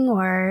anything,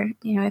 or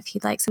if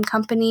you'd like some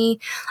company.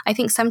 I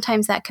think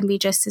sometimes that can be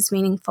just as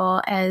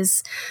meaningful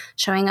as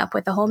showing up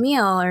with a whole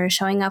meal or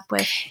showing up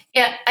with.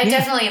 I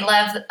definitely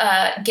love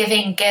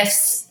giving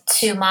gifts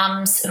to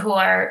moms who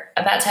are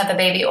about to have a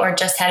baby or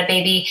just had a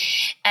baby.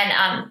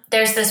 And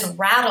there's this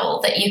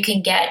rattle that you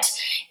can get.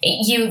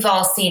 You've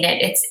all seen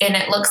it.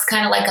 It looks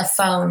kind of like a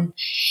phone.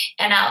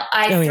 And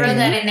I throw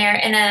that in there,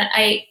 and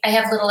I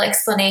have little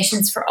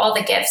explanations for all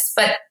the gifts.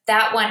 But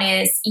that one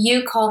is,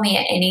 you call me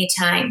at any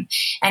time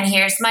and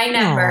here's my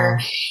number.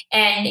 Aww.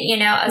 And, you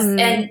know,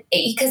 and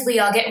because we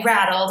all get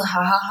rattled,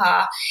 ha ha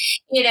ha,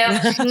 you know,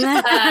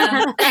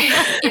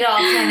 it all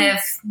kind of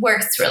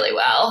works really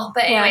well.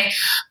 But anyway,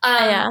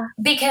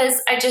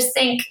 because I just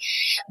think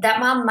that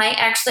mom might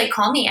actually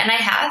call me. And I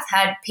have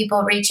had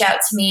people reach out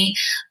to me,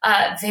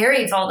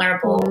 very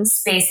vulnerable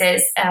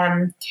spaces,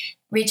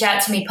 reach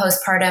out to me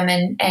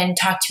postpartum and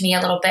talk to me a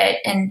little bit.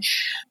 And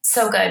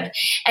so good.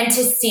 And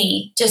to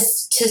see,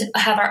 just to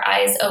have our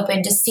eyes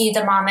open, to see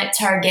the mom at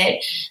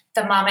Target,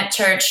 the mom at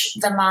church,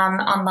 the mom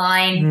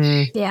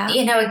online,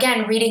 you know,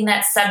 again, reading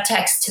that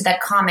subtext to the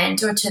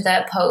comment or to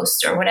the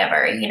post or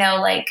whatever, you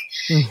know, like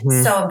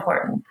so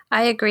important.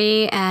 I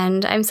agree.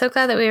 And I'm so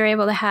glad that we were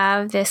able to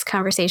have this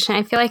conversation.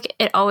 I feel like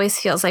it always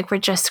feels like we're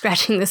just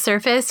scratching the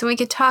surface and we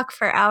could talk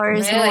for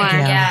hours more.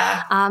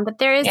 But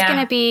there is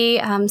going to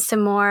be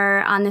some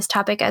more on this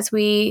topic as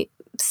we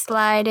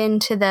slide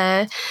into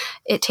the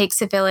It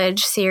Takes a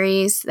Village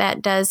series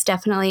that does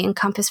definitely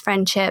encompass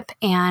friendship.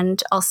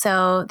 And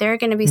also there are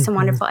going to be some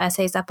wonderful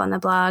essays up on the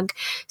blog.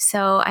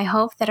 So I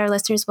hope that our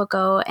listeners will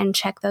go and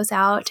check those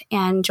out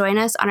and join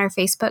us on our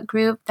Facebook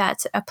group.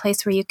 That's a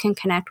place where you can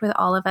connect with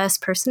all of us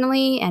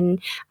personally and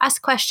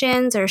ask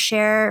questions or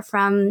share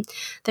from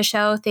the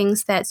show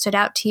things that stood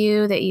out to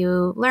you, that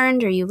you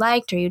learned or you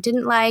liked or you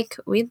didn't like.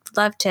 We'd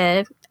love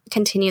to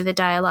continue the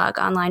dialogue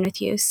online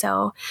with you.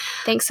 So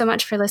thanks so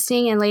much for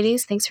listening. And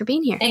ladies, thanks for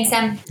being here. Thanks,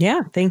 Em.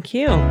 Yeah, thank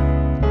you.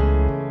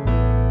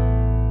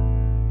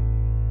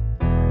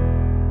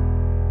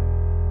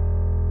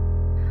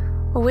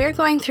 Well, we're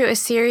going through a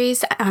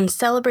series on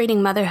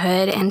celebrating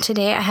motherhood, and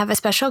today I have a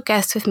special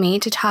guest with me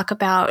to talk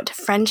about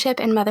friendship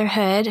and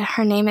motherhood.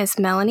 Her name is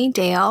Melanie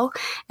Dale,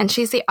 and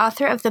she's the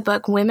author of the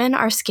book Women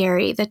Are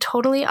Scary, The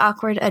Totally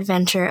Awkward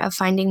Adventure of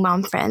Finding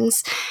Mom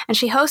Friends, and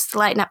she hosts the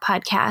Lighten Up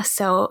podcast.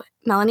 So,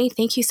 Melanie,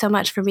 thank you so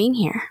much for being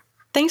here.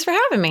 Thanks for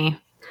having me.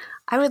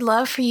 I would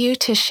love for you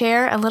to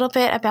share a little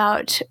bit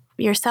about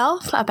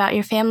yourself, about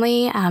your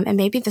family, and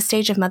maybe the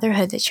stage of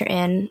motherhood that you're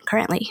in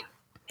currently.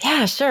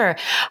 Yeah, sure.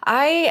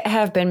 I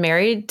have been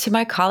married to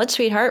my college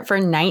sweetheart for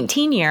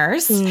 19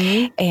 years,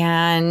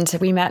 and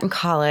we met in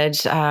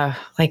college,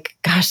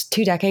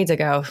 2 decades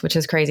ago, which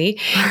is crazy.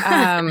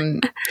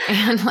 And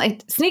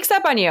like sneaks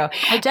up on you.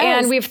 It does.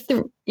 And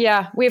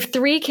we have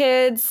 3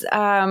 kids.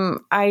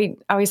 I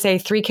always say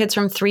 3 kids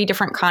from 3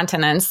 different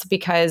continents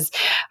because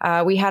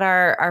we had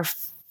our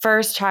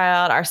first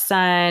child, our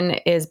son,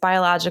 is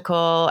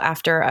biological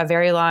after a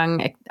very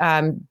long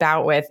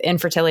bout with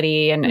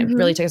infertility. And it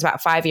really took us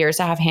about 5 years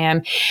to have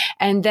him.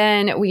 And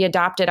then we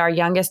adopted our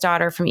youngest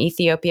daughter from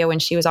Ethiopia when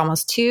she was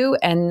almost 2.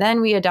 And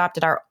then we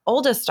adopted our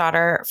oldest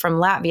daughter from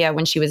Latvia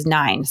when she was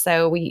 9.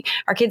 So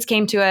our kids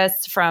came to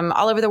us from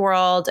all over the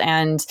world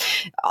and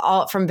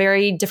all from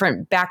very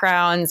different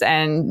backgrounds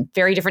and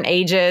very different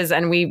ages.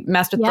 And we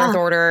messed with birth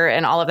order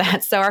and all of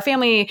that. So our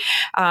family,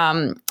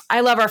 I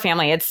love our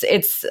family.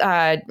 It's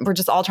we're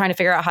just all trying to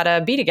figure out how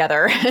to be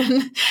together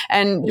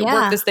and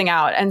work this thing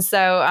out. And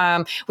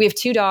so we have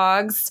 2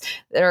 dogs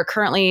that are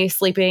currently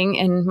sleeping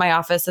in my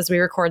office as we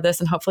record this,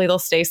 and hopefully they'll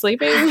stay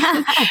sleeping.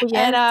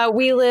 And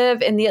we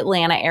live in the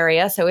Atlanta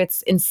area, so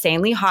it's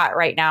insanely hot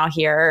right now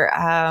here.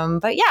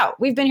 But yeah,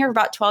 we've been here for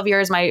about 12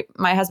 years. My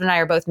husband and I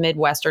are both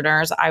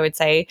Midwesterners, I would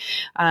say,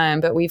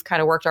 but we've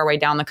kind of worked our way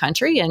down the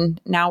country, and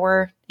now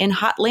we're in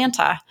hot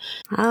Atlanta.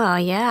 Oh,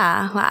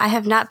 yeah. Well, I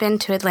have not been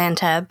to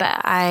Atlanta, but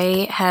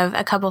I have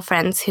a couple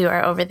friends who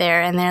are over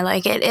there, and they're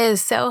like, it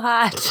is so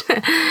hot.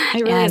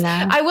 It really is.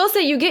 I will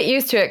say you get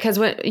used to it because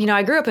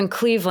I grew up in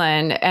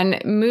Cleveland,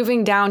 and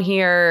moving down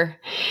here,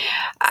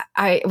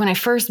 when I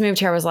first moved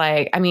here, I was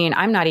like,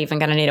 I'm not even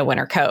going to need a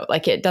winter coat.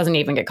 Like, it doesn't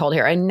even get cold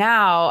here. And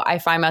now I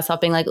find myself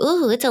being like,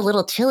 ooh, it's a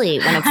little chilly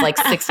when it's like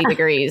 60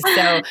 degrees.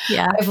 So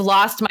I've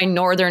lost my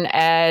northern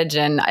edge,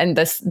 and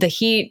the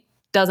heat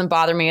doesn't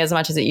bother me as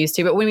much as it used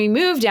to. But when we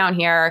moved down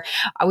here,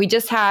 we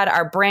just had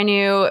our brand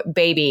new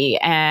baby.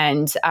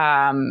 And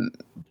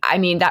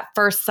that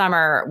first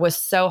summer was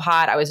so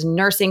hot. I was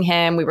nursing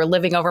him. We were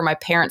living over my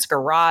parents'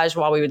 garage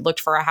while we looked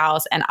for a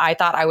house. And I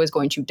thought I was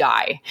going to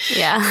die.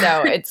 Yeah.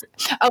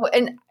 So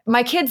and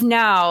my kids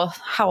now,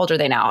 how old are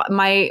they now?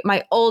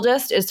 My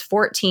oldest is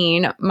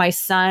 14. My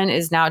son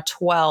is now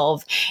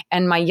 12.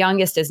 And my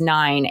youngest is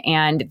 9.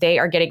 And they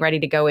are getting ready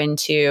to go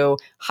into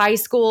high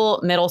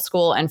school, middle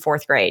school, and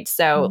 4th grade.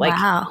 So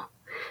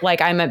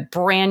like I'm a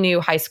brand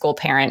new high school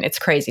parent. It's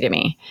crazy to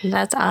me.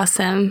 That's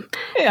awesome.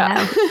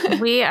 Yeah.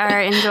 We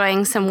are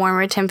enjoying some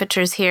warmer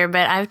temperatures here,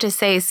 but I have to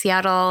say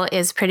Seattle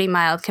is pretty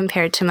mild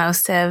compared to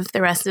most of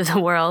the rest of the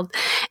world.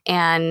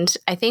 And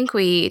I think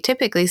we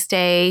typically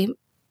stay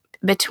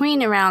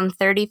between around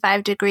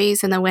 35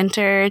 degrees in the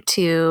winter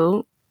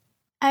to,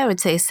 I would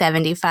say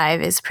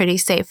 75 is pretty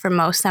safe for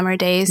most summer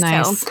days.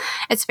 Nice. So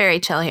it's very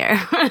chill here.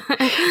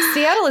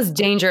 Seattle is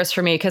dangerous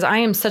for me because I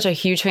am such a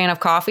huge fan of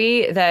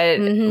coffee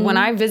that when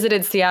I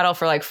visited Seattle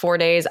for like 4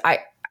 days, I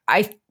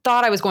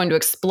thought I was going to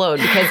explode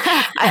because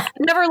I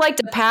never like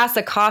to pass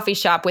a coffee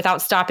shop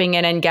without stopping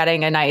in and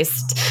getting a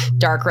nice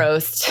dark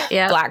roast,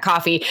 black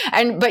coffee.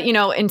 But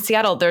in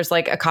Seattle, there's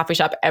like a coffee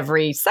shop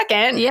every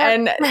second. Yeah.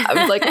 And I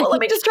was like, well,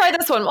 let me just try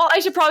this one. Well, I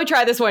should probably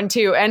try this one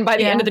too. And by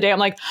the end of the day, I'm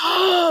like,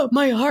 oh,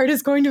 my heart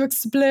is going to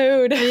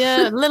explode.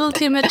 Yeah, a little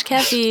too much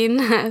caffeine.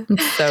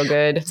 It's so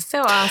good.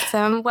 So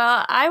awesome.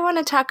 Well, I want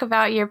to talk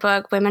about your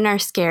book, Women Are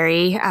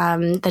Scary,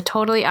 the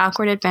totally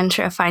awkward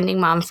adventure of finding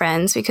mom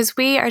friends, because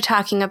we are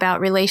talking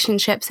about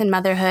relationships and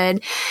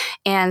motherhood,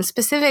 and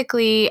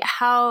specifically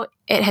how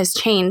it has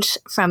changed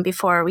from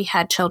before we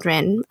had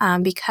children,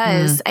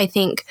 because I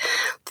think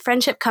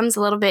friendship comes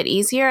a little bit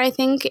easier, I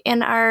think,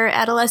 in our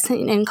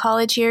adolescent and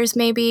college years,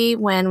 maybe,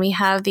 when we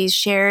have these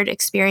shared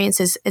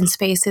experiences and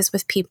spaces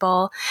with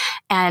people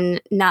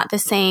and not the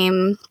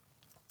same,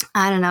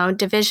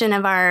 division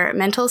of our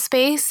mental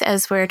space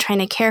as we're trying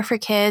to care for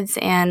kids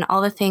and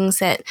all the things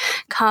that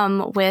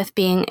come with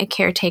being a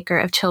caretaker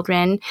of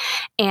children.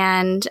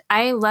 And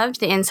I loved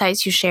the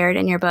insights you shared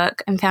in your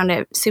book and found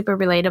it super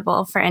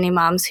relatable for any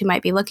moms who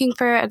might be looking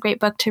for a great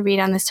book to read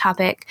on this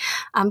topic.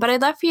 But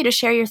I'd love for you to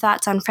share your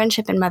thoughts on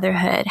friendship and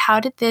motherhood. How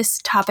did this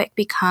topic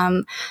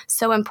become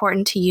so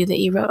important to you that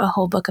you wrote a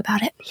whole book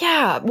about it?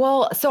 Yeah,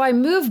 well, so I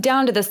moved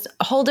down to this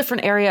whole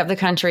different area of the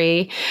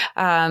country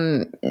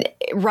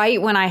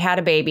right when I had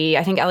a baby.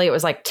 I think Elliot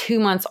was like 2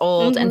 months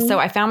old. And so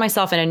I found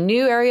myself in a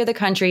new area of the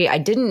country. I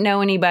didn't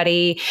know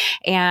anybody.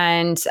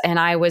 And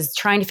I was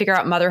trying to figure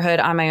out motherhood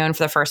on my own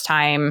for the first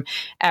time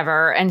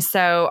ever. And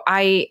so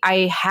I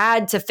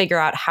had to figure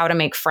out how to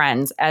make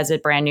friends as a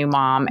brand new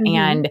mom.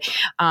 And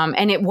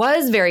it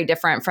was very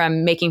different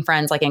from making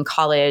friends like in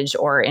college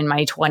or in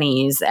my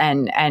 20s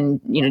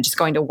and just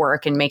going to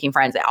work and making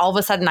friends. All of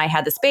a sudden I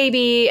had this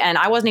baby and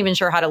I wasn't even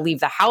sure how to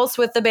leave the house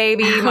with the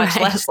baby, much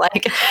less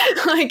like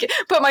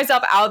put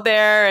myself out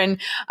there.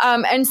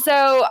 And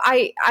so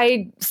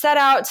I set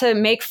out to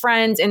make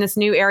friends in this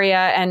new area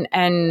and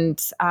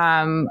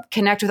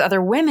connect with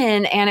other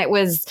women. And it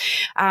was,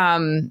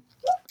 I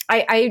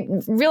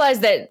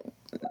realized that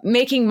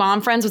making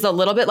mom friends was a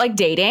little bit like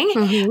dating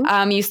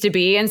used to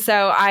be. And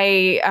so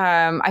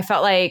I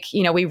felt like,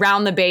 we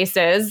round the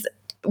bases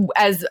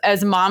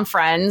as mom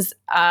friends,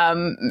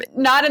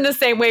 not in the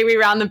same way we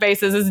round the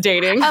bases as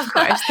dating, of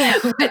course.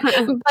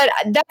 but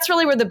that's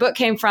really where the book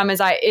came from.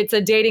 It's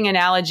a dating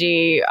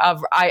analogy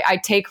of I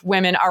take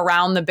women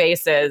around the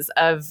bases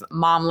of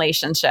mom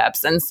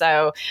relationships, and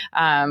so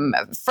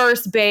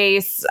first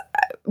base.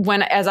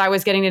 As I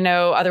was getting to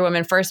know other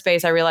women, first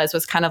base I realized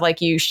was kind of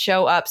like you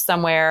show up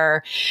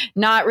somewhere,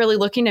 not really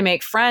looking to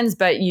make friends,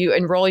 but you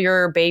enroll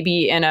your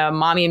baby in a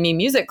mommy and me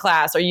music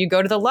class, or you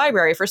go to the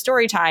library for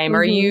story time,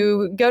 or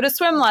you go to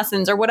swim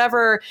lessons, or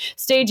whatever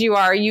stage you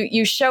are.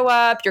 You show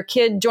up, your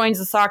kid joins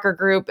a soccer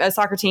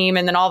team,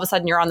 and then all of a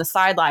sudden you're on the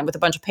sideline with a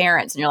bunch of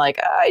parents, and you're like,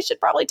 I should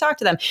probably talk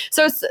to them.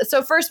 So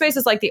first base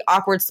is like the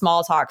awkward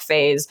small talk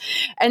phase,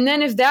 and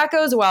then if that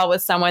goes well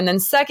with someone, then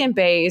second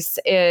base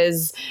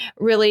is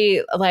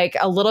really like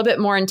a little bit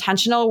more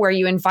intentional, where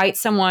you invite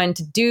someone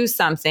to do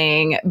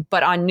something,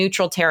 but on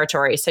neutral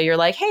territory. So you're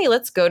like, hey,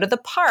 let's go to the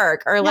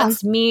park, or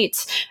let's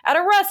meet at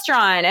a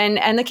restaurant,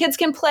 and the kids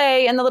can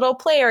play in the little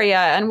play area,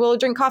 and we'll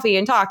drink coffee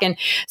and talk. And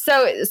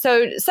so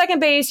second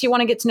base, you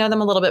want to get to know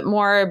them a little bit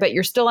more, but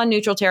you're still on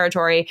neutral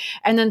territory.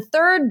 And then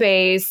third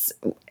base,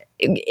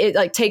 it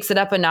like takes it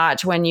up a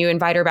notch when you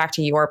invite her back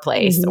to your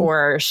place,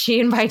 or she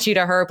invites you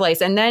to her place.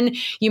 And then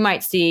you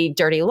might see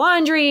dirty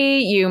laundry.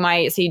 You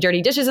might see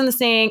dirty dishes in the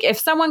sink. If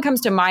someone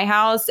comes to my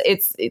house,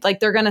 it's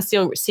like they're going to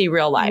still see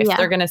real life. Yeah.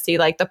 They're going to see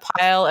like the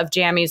pile of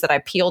jammies that I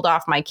peeled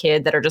off my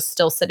kid that are just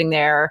still sitting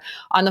there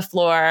on the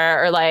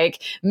floor, or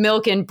like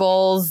milk in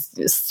bowls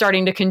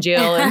starting to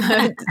congeal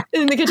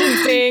in the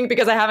kitchen sink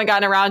because I haven't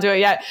gotten around to it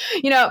yet.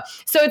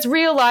 So it's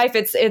real life.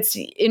 It's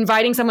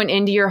inviting someone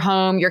into your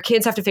home. Your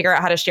kids have to figure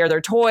out how to share their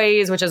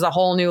toys, which is a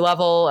whole new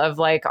level of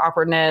like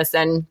awkwardness.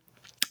 And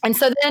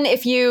so then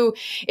if you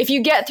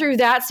get through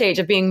that stage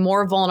of being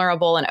more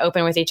vulnerable and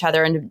open with each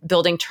other and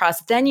building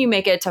trust, then you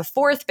make it to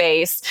fourth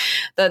base,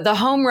 the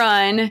home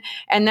run.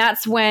 And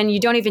that's when you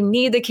don't even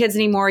need the kids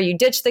anymore. You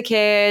ditch the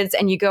kids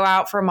and you go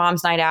out for a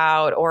mom's night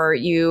out, or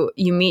you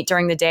meet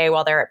during the day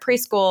while they're at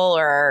preschool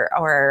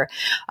or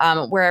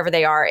wherever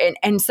they are.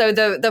 And so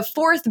the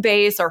fourth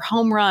base or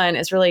home run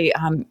is really,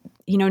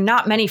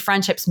 not many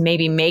friendships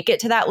maybe make it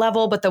to that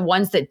level, but the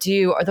ones that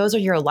do, those are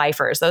your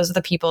lifers. Those are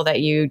the people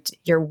that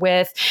you're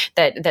with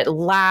that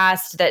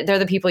last, that they're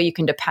the people you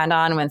can depend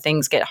on when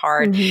things get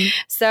hard.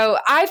 So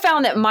I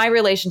found that my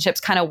relationships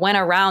kind of went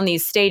around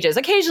these stages.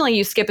 Occasionally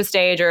you skip a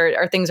stage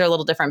or things are a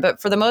little different,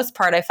 but for the most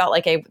part, I felt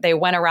like they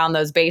went around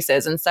those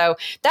bases. And so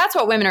that's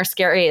what Women Are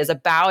Scary is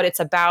about.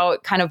 It's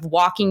about kind of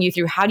walking you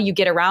through how do you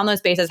get around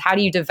those bases? How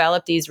do you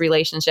develop these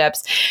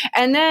relationships?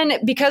 And then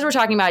because we're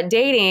talking about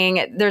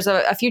dating, there's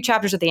a few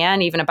chapters at the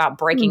end even about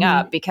breaking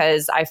up,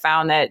 because I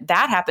found that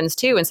happens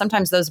too. And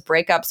sometimes those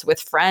breakups with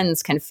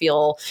friends can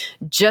feel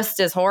just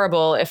as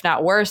horrible, if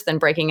not worse, than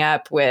breaking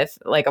up with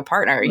like a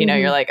partner.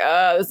 You're like,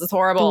 oh, this is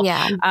horrible.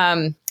 Yeah.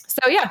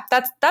 So yeah,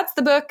 that's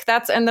the book.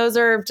 And those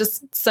are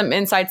just some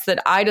insights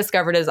that I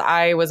discovered as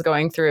I was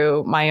going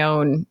through my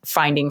own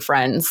finding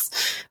friends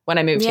when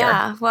I moved here.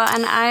 Yeah, well,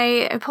 and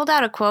I pulled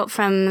out a quote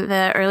from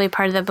the early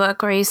part of the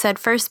book where you said,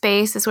 "First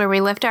base is where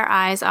we lift our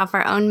eyes off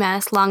our own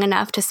mess long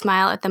enough to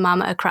smile at the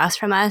mama across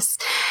from us."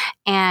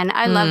 And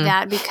I love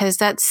that because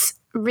that's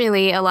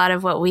really a lot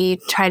of what we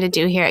try to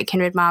do here at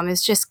Kindred Mom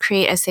is just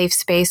create a safe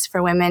space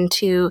for women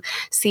to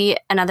see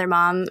another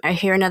mom or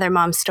hear another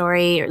mom's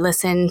story or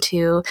listen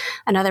to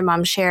another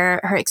mom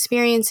share her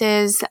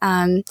experiences.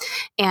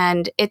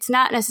 And it's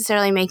not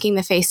necessarily making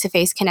the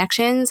face-to-face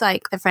connections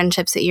like the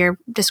friendships that you're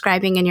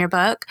describing in your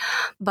book,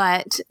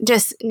 but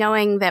just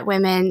knowing that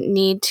women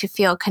need to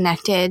feel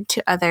connected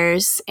to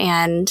others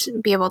and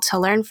be able to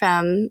learn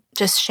from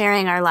just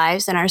sharing our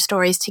lives and our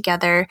stories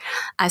together.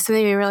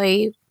 Something we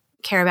really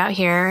care about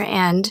here.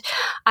 And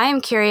I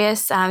am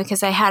curious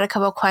because I had a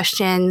couple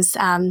questions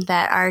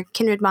that our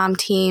Kindred Mom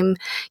team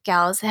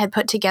gals had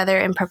put together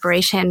in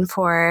preparation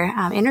for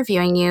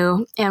interviewing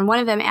you. And one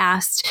of them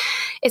asked,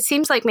 "It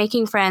seems like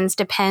making friends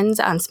depends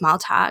on small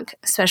talk,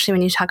 especially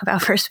when you talk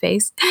about first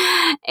base.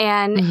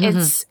 And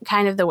it's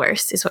kind of the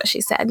worst," is what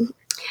she said.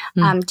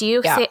 Do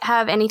you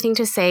have anything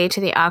to say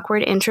to the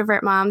awkward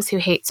introvert moms who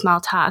hate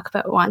small talk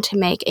but want to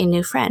make a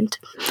new friend?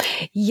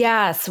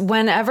 Yes.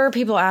 Whenever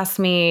people ask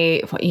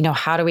me,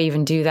 how do we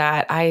even do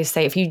that? I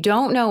say, if you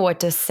don't know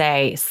what to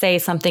say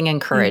something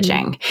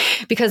encouraging.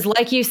 Because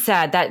like you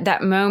said,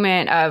 that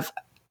moment of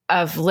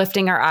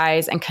lifting our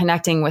eyes and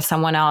connecting with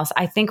someone else.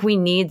 I think we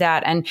need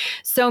that. And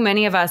so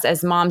many of us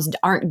as moms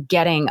aren't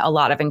getting a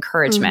lot of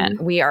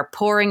encouragement. We are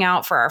pouring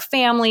out for our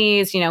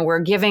families. We're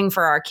giving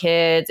for our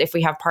kids. If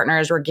we have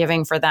partners, we're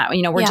giving for them.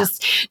 We're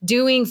just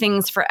doing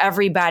things for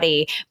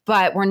everybody,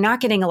 but we're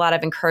not getting a lot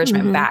of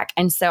encouragement back.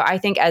 And so I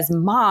think as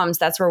moms,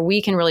 that's where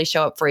we can really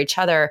show up for each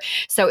other.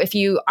 So if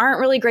you aren't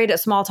really great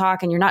at small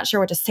talk and you're not sure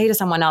what to say to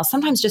someone else,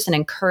 sometimes just an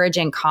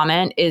encouraging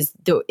comment is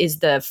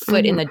the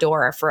foot in the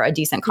door for a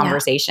decent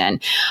conversation.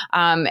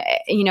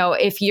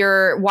 If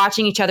you're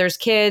watching each other's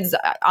kids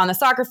on the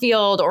soccer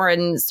field or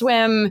in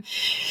swim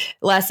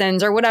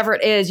lessons or whatever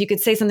it is, you could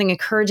say something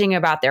encouraging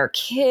about their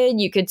kid.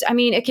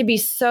 It could be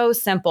so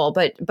simple,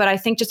 but I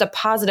think just a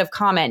positive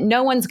comment,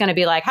 no one's going to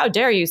be like, "How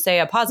dare you say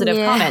a positive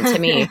comment to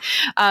me?"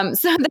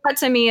 So that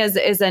to me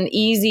is an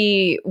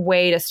easy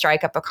way to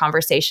strike up a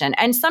conversation.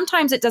 And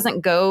sometimes it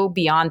doesn't go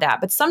beyond that,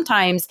 but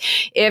sometimes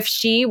if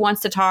she wants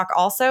to talk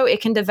also,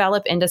 it can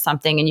develop into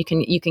something and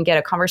you can get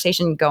a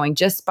conversation going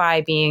just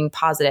by being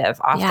positive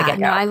off the get-go.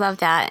 No, I love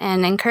that.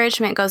 And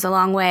encouragement goes a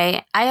long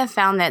way. I have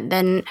found that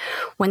then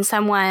when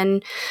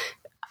someone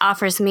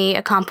offers me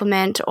a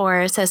compliment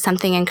or says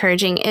something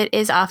encouraging, it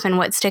is often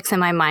what sticks in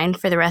my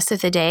mind for the rest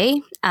of the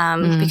day.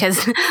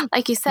 Because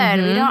like you said,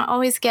 we don't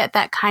always get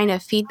that kind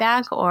of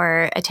feedback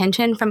or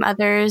attention from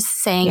others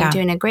saying you're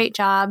doing a great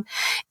job.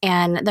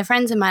 And the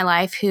friends in my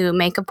life who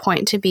make a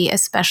point to be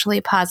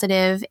especially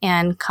positive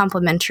and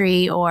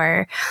complimentary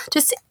or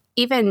just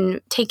even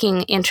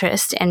taking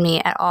interest in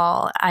me at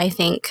all, I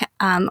think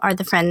are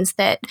the friends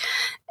that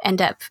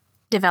end up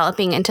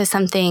developing into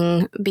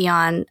something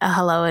beyond a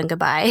hello and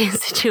goodbye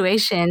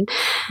situation.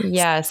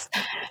 Yes.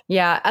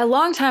 Yeah. A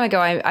long time ago,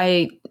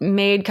 I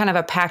made kind of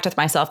a pact with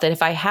myself that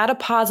if I had a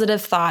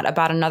positive thought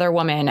about another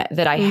woman,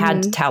 that I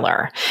had to tell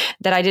her,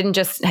 that I didn't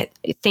just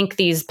think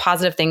these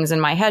positive things in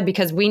my head,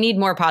 because we need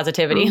more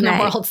positivity in the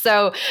world.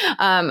 So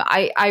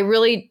I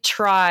really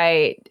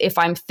try, if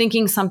I'm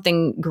thinking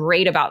something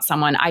great about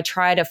someone, I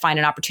try to find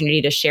an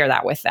opportunity to share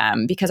that with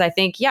them, because I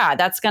think,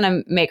 that's going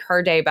to make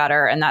her day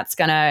better. And that's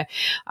going to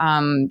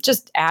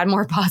just add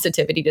more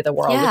positivity to the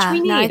world, which we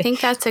need. No, I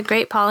think that's a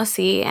great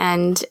policy.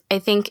 And I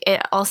think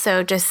it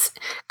also just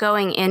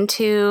going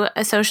into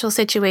a social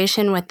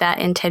situation with that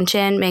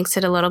intention makes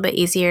it a little bit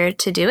easier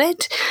to do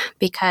it,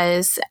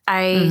 because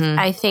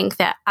I think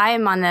that I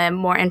am on the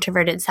more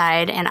introverted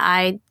side, and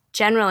I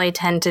generally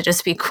tend to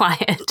just be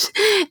quiet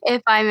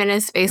if I'm in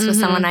a space with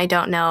someone I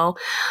don't know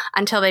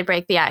until they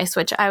break the ice,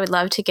 which I would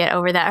love to get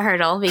over that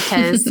hurdle,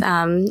 because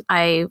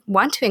I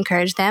want to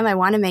encourage them. I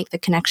want to make the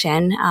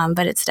connection,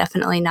 but it's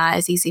definitely not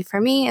as easy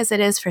for me as it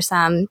is for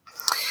some.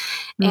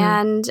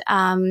 And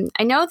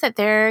I know that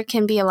there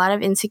can be a lot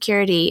of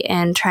insecurity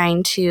in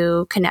trying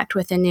to connect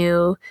with a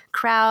new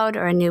crowd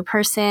or a new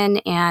person.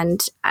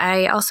 And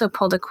I also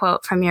pulled a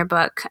quote from your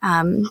book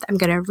I'm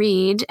going to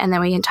read, and then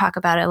we can talk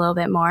about it a little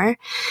bit more.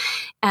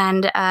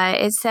 And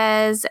it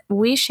says,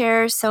 "We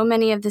share so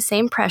many of the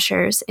same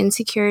pressures,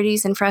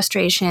 insecurities, and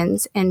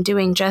frustrations, and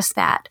doing just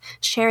that,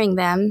 sharing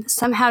them,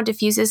 somehow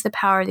diffuses the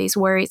power these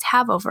worries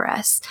have over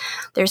us.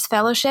 There's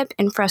fellowship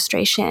in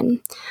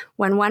frustration.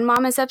 When one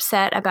mom is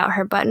upset about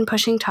her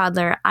button-pushing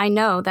toddler, I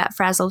know that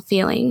frazzled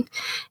feeling.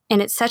 And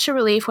it's such a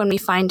relief when we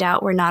find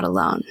out we're not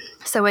alone.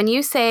 So when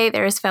you say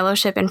there is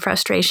fellowship in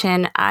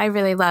frustration, I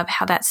really love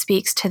how that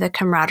speaks to the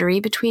camaraderie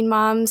between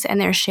moms and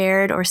their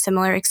shared or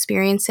similar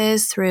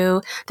experiences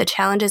through the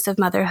challenges of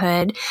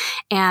motherhood.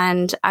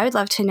 And I would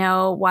love to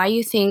know why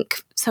you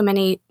think so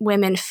many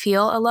women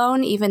feel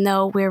alone, even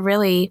though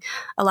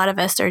a lot of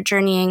us are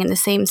journeying in the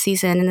same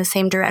season, in the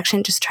same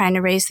direction, just trying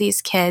to raise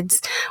these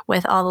kids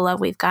with all the love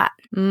we've got.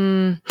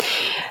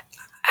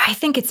 I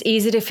think it's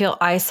easy to feel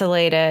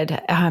isolated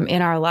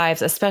in our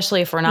lives,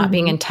 especially if we're not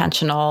being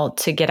intentional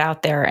to get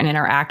out there and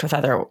interact with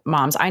other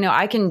moms. I know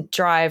I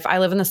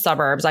live in the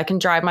suburbs. I can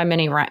drive my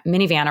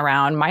minivan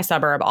around my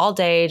suburb all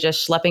day,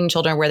 just schlepping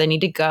children where they need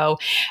to go,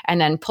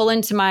 and then pull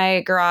into my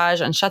garage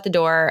and shut the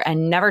door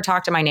and never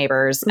talk to my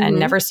neighbors and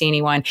never see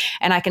anyone.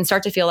 And I can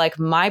start to feel like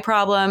my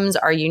problems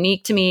are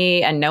unique to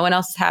me and no one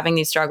else is having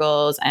these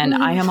struggles and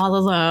I am all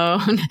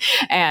alone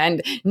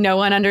and no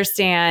one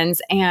understands.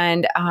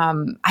 And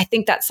I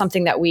think that's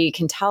something that we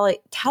can tell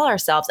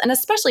ourselves. And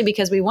especially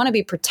because we want to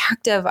be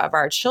protective of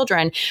our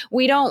children,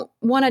 we don't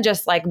want to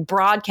just like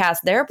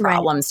broadcast their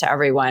problems to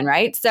everyone,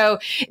 right? So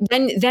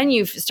then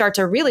you start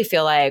to really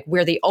feel like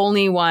we're the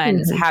only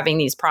ones having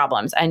these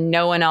problems and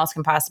no one else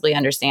can possibly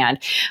understand.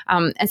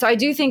 And so I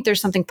do think there's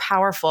something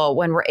powerful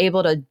when we're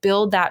able to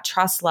build that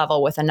trust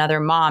level with another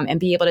mom and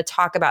be able to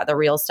talk about the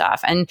real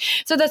stuff. And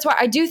so that's why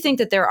I do think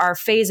that there are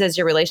phases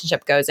your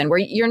relationship goes in where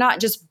you're not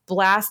just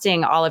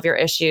blasting all of your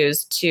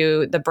issues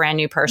to the brand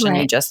new person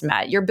you just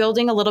met. You're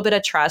building a little bit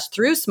of trust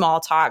through small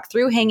talk,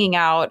 through hanging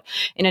out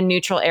in a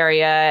neutral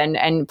area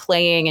and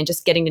playing and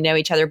just getting to know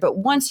each other. But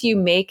once you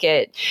make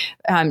it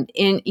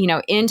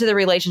into the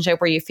relationship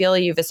where you feel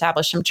you've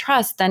established some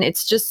trust, then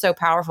it's just so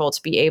powerful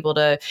to be able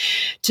to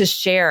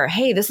share,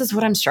 hey, this is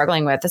what I'm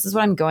struggling with. This is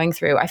what I'm going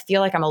through. I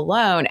feel like I'm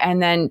alone.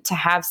 And then to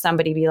have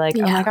somebody be like,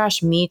 oh my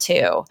gosh, me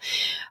too.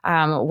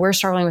 We're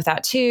struggling with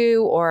that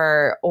too.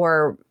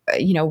 Or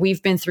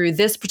we've been through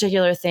this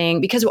particular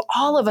thing, because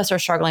all of us are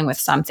struggling with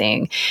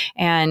something.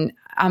 And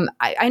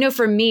I know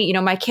for me,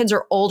 my kids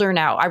are older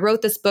now. I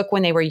wrote this book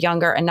when they were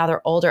younger and now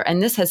they're older.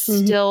 And this has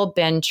still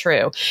been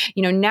true.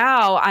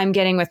 Now I'm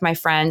getting with my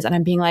friends and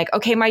I'm being like,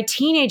 okay, my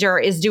teenager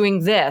is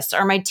doing this,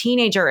 or my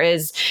teenager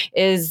is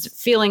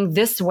feeling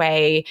this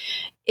way.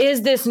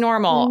 Is this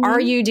normal?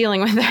 Are you dealing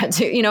with that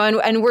too?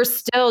 And we're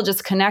still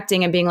just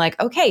connecting and being like,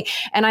 okay.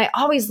 And I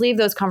always leave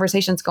those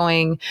conversations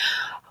going,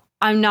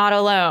 I'm not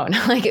alone.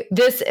 Like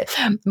this,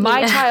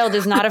 my child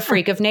is not a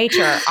freak of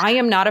nature. I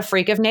am not a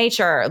freak of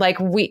nature. Like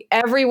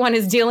everyone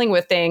is dealing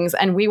with things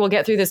and we will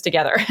get through this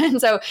together.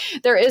 And so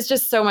there is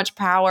just so much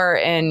power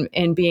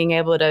in being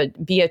able to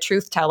be a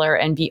truth teller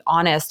and be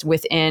honest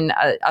within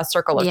a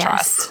circle of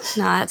trust.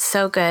 No, that's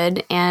so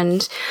good.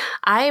 And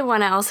I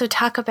want to also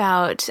talk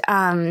about,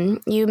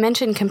 you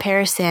mentioned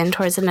comparison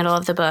towards the middle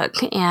of the book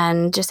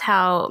and just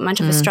how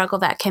much of a struggle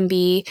that can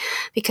be,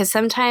 because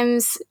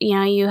sometimes,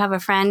 you have a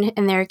friend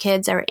and their kids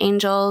are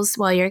angels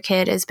while your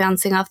kid is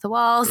bouncing off the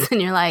walls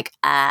and you're like,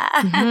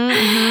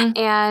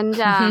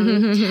 And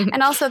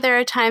also there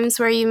are times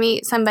where you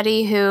meet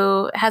somebody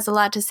who has a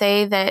lot to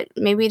say that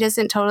maybe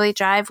doesn't totally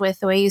jive with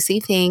the way you see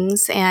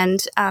things.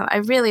 And I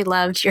really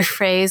loved your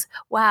phrase,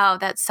 wow,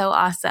 that's so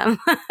awesome.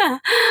 I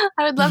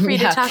would love for you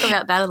to talk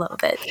about that a little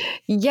bit.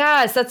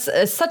 Yes, that's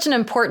such an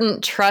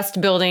important trust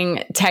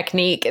building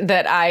technique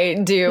that I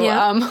do.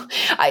 Yeah.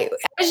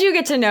 As you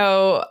get to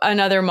know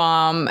another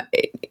mom,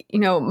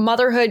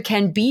 motherhood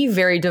can be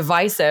very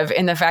divisive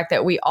in the fact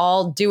that we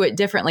all do it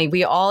differently.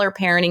 We all are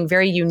parenting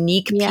very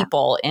unique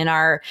people in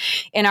our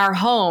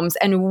homes,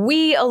 and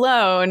we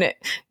alone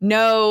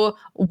know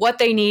what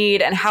they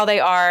need and how they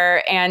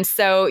are. And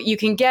so you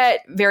can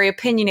get very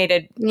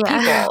opinionated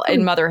people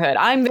in motherhood.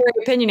 I'm very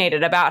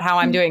opinionated about how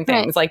I'm doing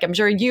things. Like I'm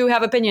sure you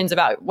have opinions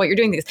about what you're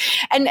doing things.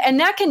 And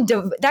that can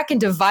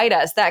divide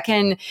us. That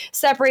can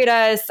separate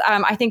us.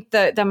 I think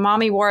the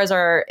mommy wars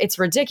it's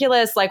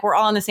ridiculous. Like we're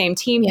all on the same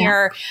team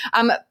here.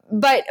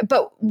 But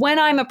when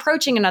I'm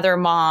approaching another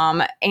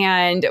mom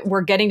and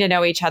we're getting to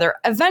know each other,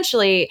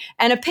 eventually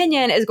an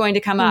opinion is going to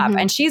come up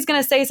and she's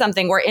going to say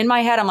something where in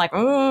my head, I'm like,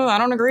 oh, I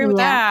don't agree with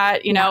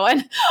that,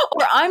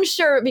 or I'm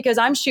sure because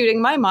I'm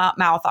shooting my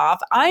mouth off,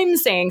 I'm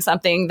saying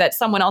something that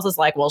someone else is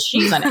like, well,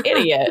 she's an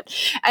idiot.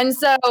 And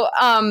so,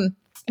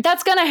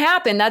 that's going to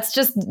happen. That's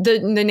just the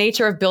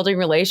nature of building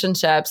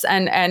relationships.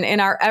 And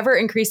in our ever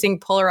increasing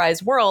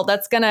polarized world,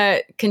 that's going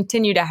to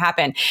continue to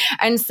happen.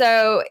 And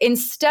so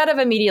instead of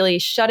immediately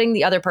shutting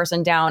the other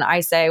person down,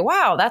 I say,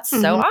 wow, that's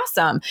so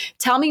awesome.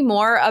 Tell me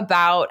more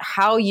about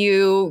how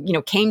you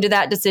came to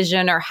that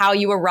decision or how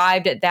you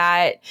arrived at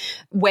that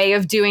way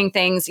of doing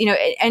things,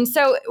 and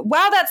so,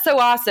 wow, that's so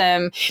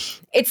awesome.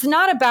 It's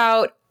not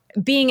about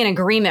being in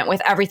agreement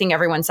with everything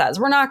everyone says.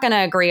 We're not going to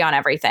agree on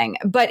everything,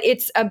 but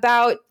it's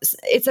about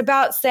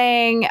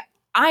saying,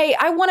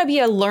 I want to be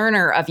a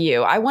learner of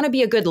you. I want to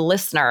be a good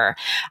listener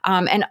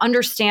and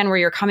understand where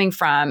you're coming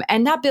from.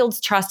 And that builds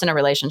trust in a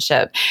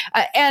relationship.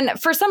 And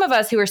for some of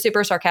us who are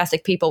super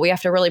sarcastic people, we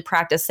have to really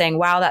practice saying,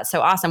 wow, that's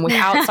so awesome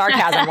without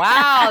sarcasm.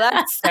 Wow,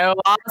 that's so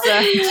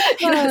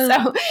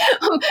awesome.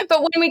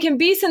 But when we can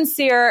be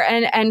sincere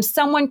and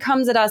someone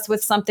comes at us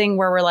with something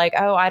where we're like,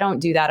 oh, I don't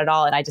do that at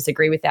all, and I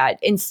disagree with that,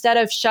 instead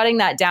of shutting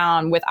that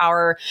down with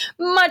our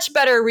much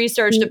better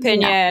researched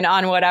opinion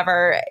on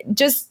whatever,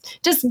 just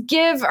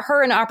give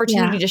her an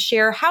opportunity to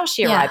share how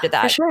she arrived at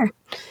that. For sure.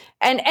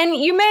 And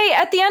you may,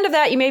 at the end of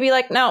that, you may be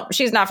like, no,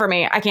 she's not for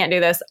me. I can't do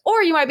this.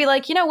 Or you might be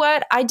like, you know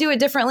what? I do it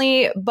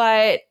differently,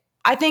 but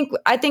I think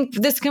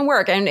this can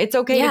work, and it's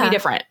okay to be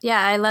different. Yeah,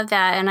 I love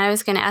that. And I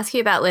was going to ask you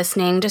about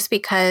listening, just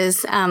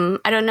because I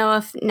don't know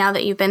if now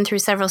that you've been through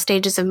several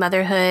stages of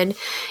motherhood,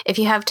 if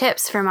you have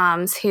tips for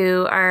moms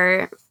who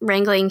are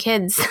wrangling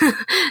kids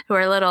who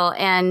are little,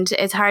 and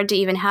it's hard to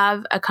even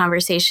have a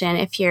conversation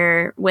if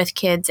you're with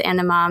kids and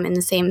a mom in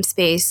the same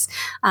space.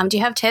 Do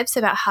you have tips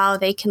about how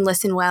they can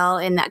listen well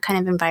in that kind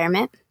of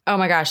environment? Oh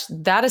my gosh,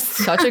 that is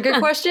such a good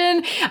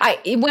question.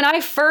 When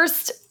I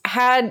first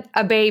had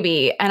a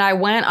baby and I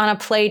went on a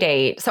play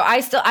date. So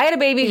I had a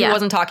baby who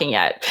wasn't talking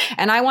yet.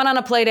 And I went on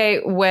a play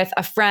date with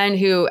a friend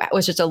who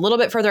was just a little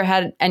bit further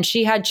ahead, and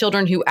she had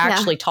children who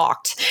actually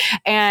talked.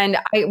 And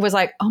I was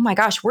like, oh my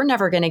gosh, we're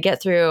never going to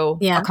get through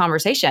a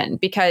conversation,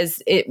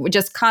 because it was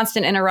just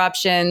constant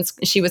interruptions.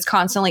 She was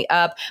constantly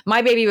up.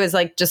 My baby was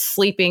like just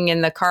sleeping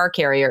in the car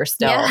carrier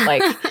still.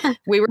 Like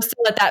we were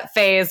still at that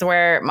phase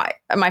where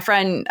my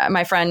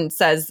friend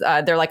says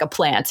they're like a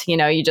plant,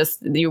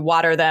 you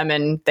water them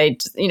and they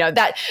just,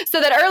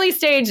 that early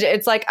stage,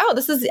 it's like, oh,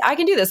 I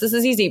can do this. This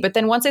is easy. But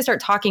then once they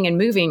start talking and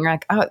moving, you're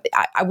like, oh,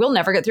 I will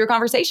never get through a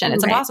conversation.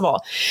 It's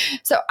impossible.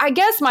 So I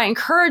guess my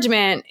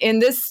encouragement in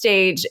this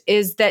stage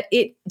is that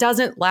it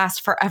doesn't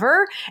last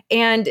forever,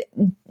 and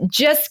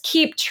just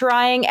keep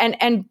trying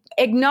and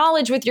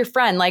acknowledge with your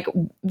friend, like,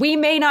 we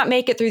may not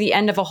make it through the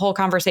end of a whole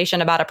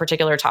conversation about a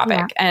particular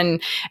topic,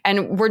 and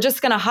we're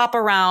just going to hop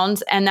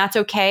around, and that's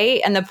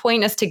okay. And the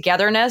point is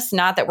togetherness,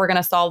 not that we're going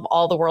to solve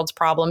all the world's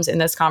problems in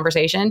this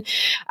conversation.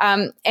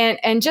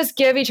 And just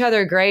give each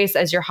other grace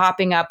as you're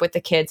hopping up with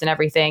the kids and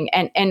everything.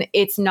 And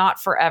it's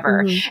not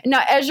forever.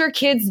 Now, as your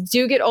kids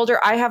do get older,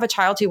 I have a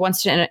child who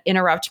wants to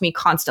interrupt me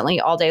constantly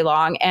all day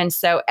long. And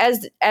so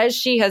as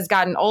she has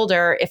gotten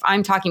older, if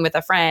I'm talking with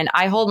a friend,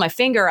 I hold my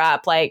finger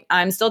up, like,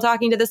 I'm still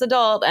talking to this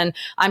adult and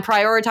I'm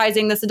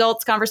prioritizing this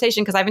adult's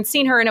conversation because I haven't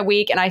seen her in a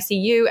week, and I see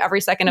you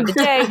every second of the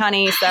day,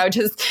 honey.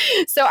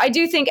 So I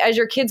do think as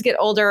your kids get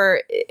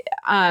older,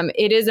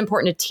 it is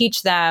important to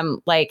teach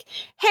them, like,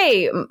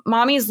 hey,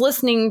 mommy's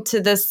listening to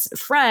this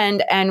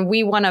friend, and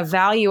we want to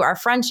value our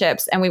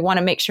friendships, and we want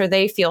to make sure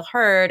they feel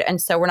heard.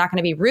 And so we're not going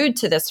to be rude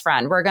to this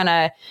friend. We're going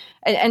to,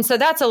 and so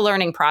that's a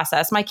learning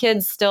process. My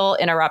kids still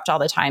interrupt all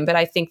the time, but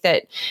I think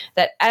that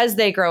as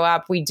they grow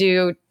up, we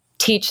do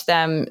teach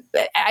them.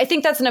 I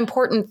think that's an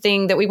important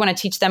thing that we want to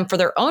teach them for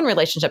their own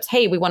relationships.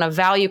 Hey, we want to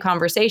value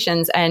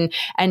conversations and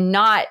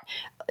not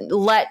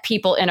let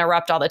people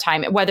interrupt all the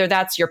time, whether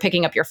that's you're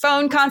picking up your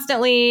phone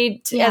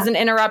constantly as an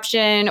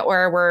interruption,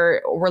 or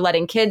we're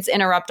letting kids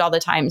interrupt all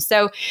the time.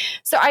 So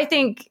I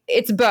think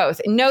it's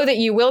both. Know that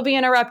you will be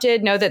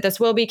interrupted, know that this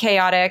will be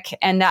chaotic,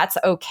 and that's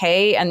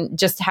okay, and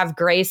just have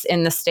grace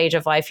in the stage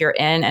of life you're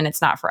in, and it's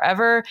not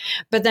forever.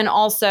 But then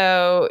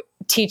also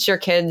teach your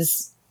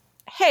kids,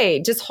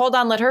 hey, just hold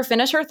on, let her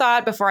finish her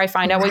thought before I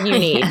find out what you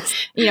need.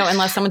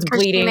 Unless someone's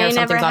bleeding or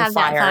something's on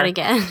fire. That thought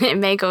again. It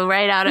may go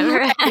right out of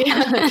her head.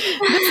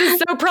 This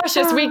is so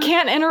precious. We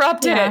can't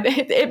interrupt it.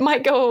 It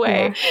might go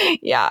away.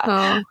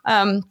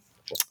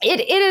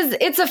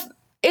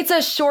 It's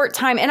a short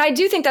time. And I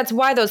do think that's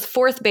why those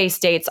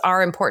fourth-based dates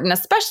are important,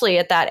 especially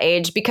at that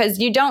age, because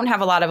you don't have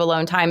a lot of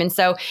alone time. And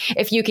so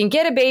if you can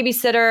get a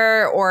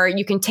babysitter, or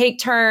you can take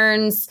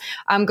turns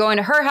going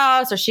to her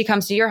house, or she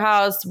comes to your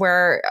house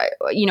where,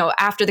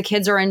 after the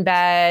kids are in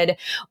bed,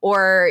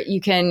 or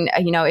you can,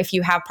 if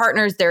you have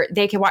partners there,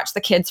 they can watch the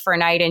kids for a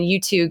night and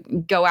you two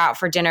go out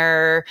for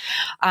dinner.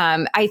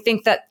 I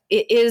think that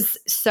it is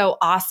so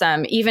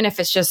awesome, even if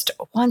it's just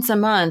once a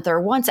month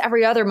or once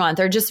every other month,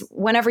 or just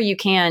whenever you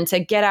can, to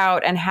get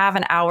out and have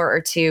an hour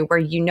or two where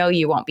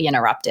you won't be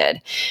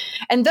interrupted.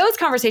 And those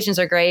conversations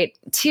are great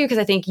too, because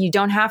I think you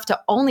don't have to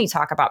only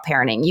talk about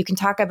parenting. You can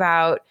talk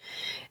about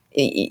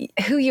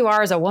who you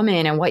are as a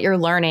woman and what you're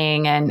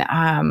learning,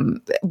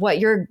 and what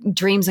your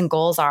dreams and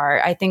goals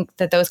are. I think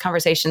that those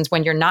conversations,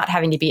 when you're not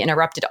having to be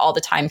interrupted all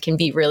the time, can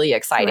be really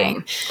exciting.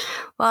 Right.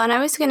 Well, and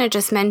I was going to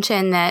just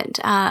mention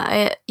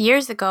that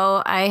years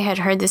ago, I had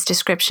heard this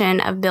description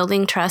of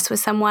building trust with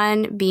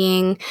someone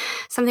being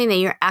something that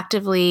you're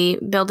actively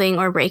building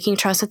or breaking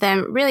trust with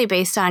them, really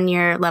based on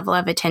your level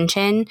of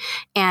attention.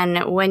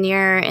 And when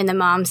you're in the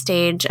mom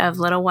stage of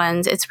little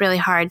ones, it's really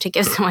hard to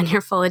give someone your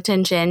full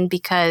attention,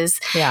 because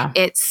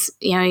it's,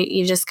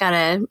 you just got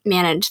to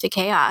manage the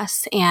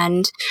chaos.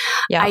 And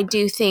I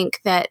do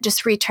think that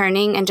just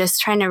returning and just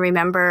trying to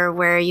remember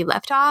where you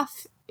left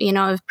off,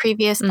 of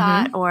previous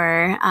thought,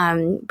 or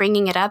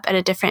bringing it up at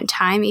a different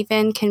time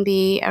even can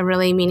be a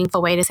really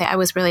meaningful way to say, I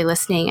was really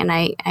listening and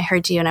I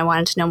heard you and I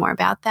wanted to know more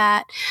about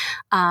that.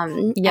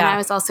 And I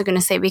was also going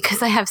to say,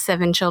 because I have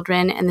 7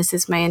 children and this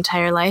is my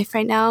entire life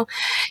right now,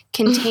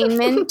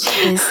 containment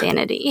is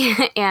sanity.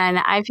 And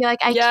I feel like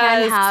I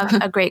can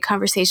have a great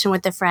conversation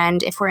with a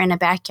friend if we're in a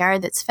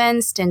backyard that's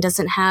fenced and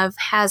doesn't have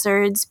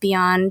hazards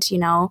beyond,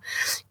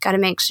 got to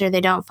make sure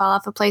they don't fall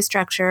off a play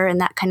structure and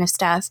that kind of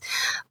stuff.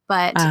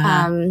 But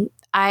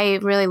I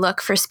really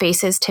look for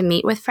spaces to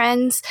meet with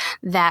friends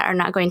that are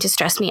not going to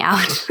stress me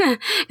out,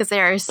 because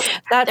there are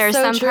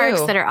some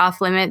parks that are off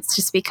limits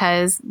just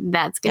because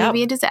that's going to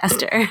be a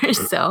disaster.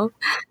 So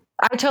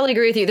I totally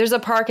agree with you. There's a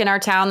park in our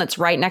town that's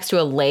right next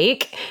to a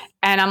lake.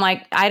 And I'm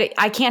like,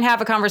 I can't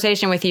have a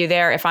conversation with you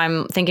there if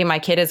I'm thinking my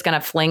kid is going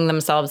to fling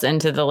themselves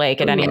into the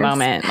lake at any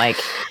moment. Like,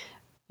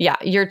 yeah,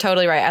 you're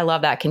totally right. I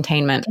love that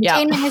containment.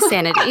 Containment is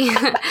sanity.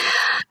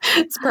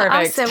 It's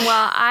perfect. Awesome.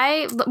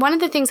 Well, one of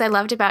the things I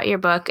loved about your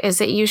book is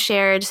that you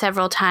shared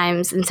several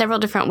times in several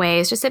different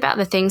ways just about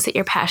the things that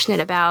you're passionate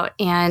about.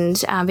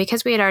 And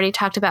because we had already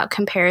talked about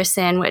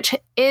comparison, which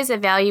is a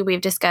value we've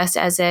discussed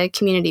as a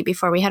community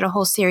before, we had a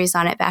whole series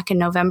on it back in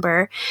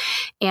November.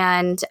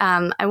 And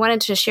I wanted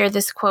to share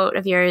this quote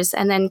of yours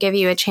and then give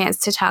you a chance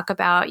to talk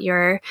about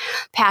your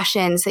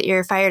passions that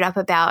you're fired up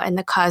about and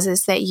the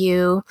causes that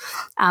you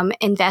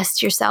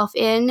invest yourself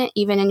in,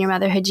 even in your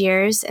motherhood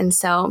years. And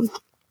so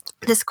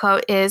this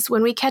quote is,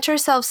 when we catch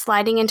ourselves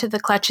sliding into the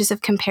clutches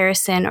of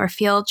comparison or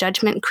feel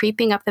judgment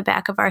creeping up the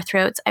back of our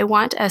throats, I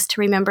want us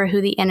to remember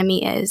who the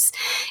enemy is.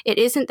 It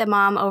isn't the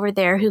mom over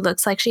there who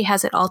looks like she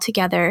has it all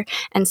together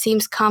and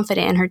seems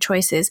confident in her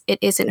choices. It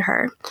isn't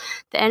her.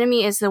 The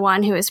enemy is the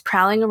one who is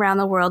prowling around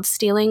the world,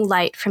 stealing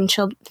light from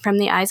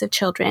the eyes of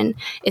children.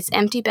 It's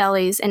empty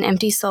bellies and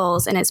empty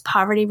souls, and it's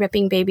poverty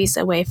ripping babies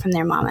away from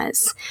their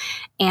mamas.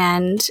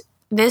 And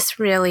this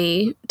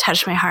really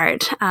touched my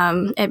heart.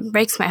 It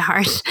breaks my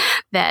heart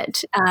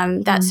that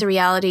that's the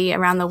reality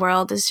around the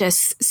world. Is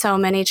just so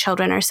many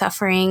children are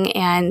suffering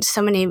and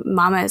so many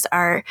mamas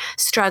are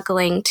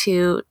struggling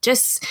to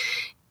just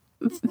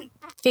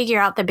figure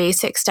out the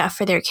basic stuff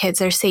for their kids,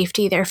 their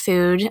safety, their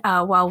food,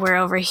 while we're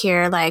over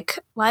here like,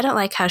 well, I don't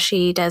like how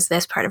she does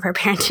this part of her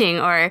parenting,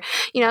 or,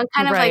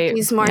 kind of like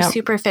these more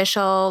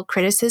superficial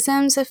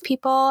criticisms of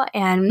people.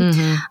 And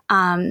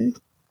I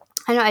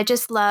know I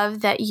just love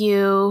that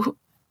you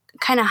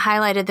kind of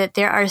highlighted that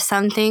there are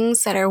some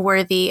things that are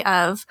worthy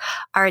of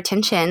our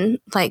attention,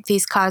 like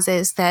these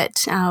causes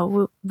that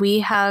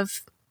we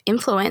have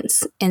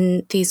influence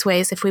in these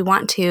ways if we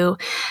want to,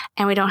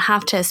 and we don't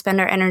have to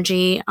spend our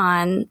energy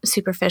on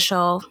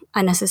superficial,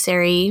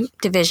 unnecessary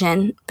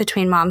division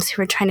between moms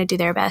who are trying to do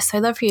their best. So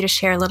I'd love for you to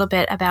share a little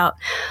bit about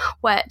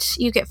what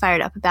you get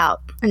fired up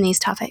about in these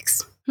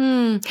topics.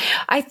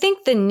 I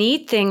think the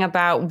neat thing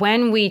about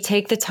when we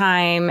take the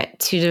time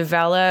to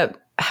develop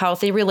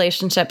healthy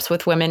relationships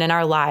with women in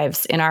our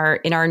lives, in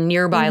our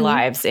nearby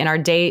lives, in our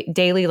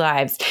daily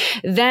lives,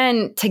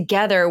 then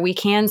together we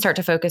can start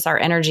to focus our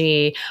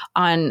energy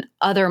on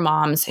other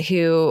moms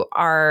who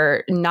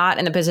are not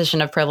in the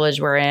position of privilege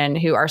we're in,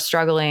 who are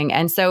struggling.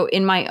 And so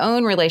in my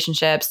own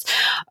relationships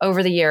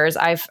over the years,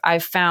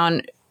 I've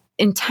found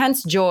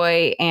intense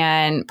joy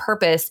and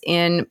purpose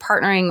in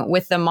partnering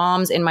with the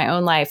moms in my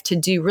own life to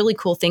do really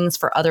cool things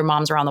for other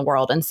moms around the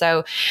world. And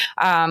so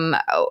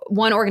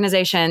one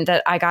organization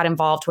that I got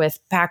involved with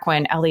back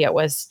when Elliot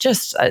was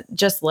just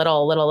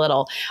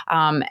little,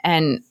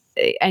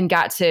 and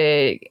got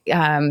to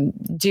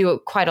do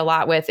quite a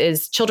lot with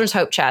is Children's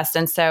Hope Chest.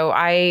 And so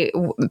I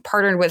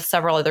partnered with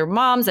several other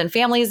moms and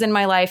families in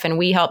my life, and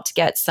we helped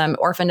get some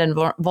orphaned and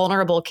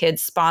vulnerable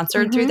kids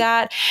sponsored through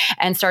that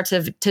and start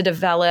to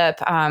develop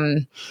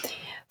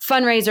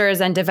fundraisers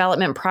and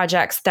development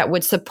projects that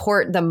would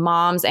support the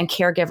moms and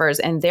caregivers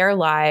in their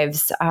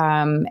lives,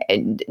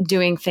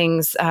 doing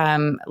things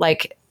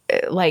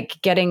like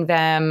getting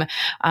them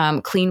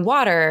clean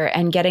water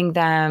and getting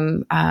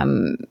them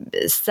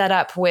set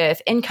up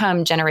with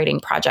income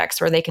generating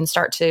projects where they can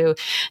start to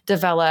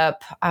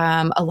develop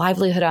a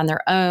livelihood on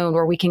their own,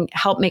 where we can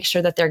help make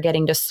sure that they're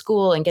getting to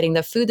school and getting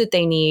the food that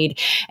they need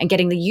and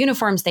getting the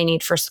uniforms they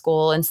need for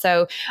school. And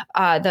so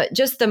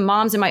the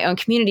moms in my own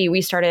community,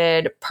 we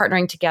started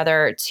partnering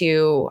together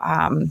to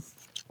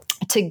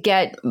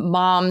get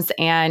moms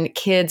and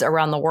kids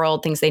around the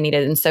world things they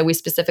needed. And so we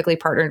specifically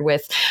partnered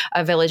with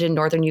a village in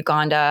northern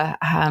Uganda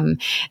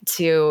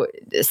to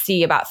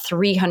see about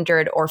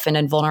 300 orphan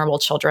and vulnerable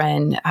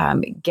children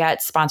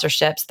get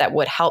sponsorships that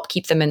would help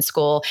keep them in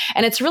school.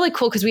 And it's really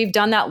cool because we've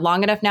done that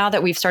long enough now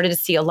that we've started to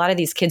see a lot of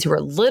these kids who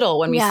were little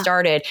when we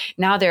started.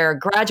 Now they're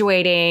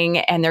graduating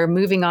and they're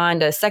moving on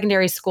to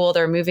secondary school.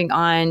 They're moving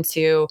on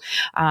to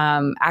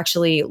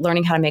actually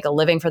learning how to make a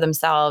living for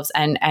themselves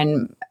and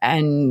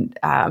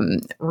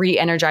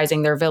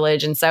re-energizing their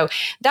village. And so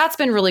that's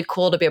been really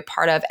cool to be a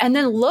part of. And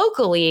then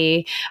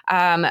locally,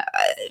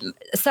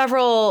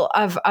 several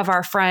of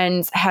our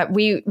friends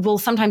we will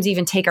sometimes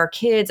even take our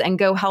kids and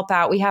go help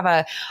out. We have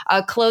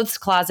a clothes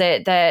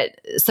closet that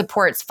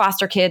supports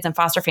foster kids and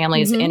foster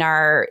families in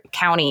our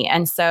county.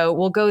 And so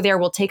we'll go there.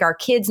 We'll take our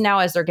kids now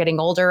as they're getting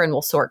older and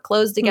we'll sort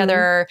clothes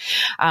together.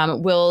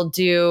 We'll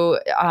do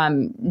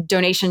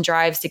donation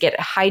drives to get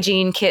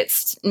hygiene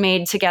kits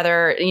made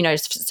together.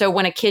 So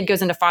when a kid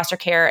goes into foster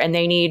care and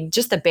they need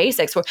just the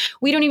basics,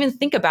 we don't even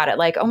think about it.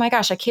 Like, oh my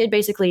gosh, a kid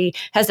basically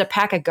has to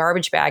pack a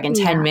garbage bag in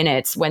 10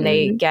 minutes when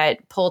they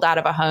get pulled out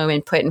of a home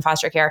and put in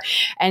foster care.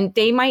 And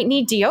they might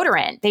need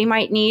deodorant. They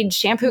might need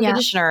shampoo,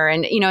 conditioner.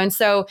 And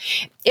so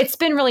it's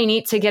been really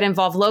neat to get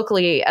involved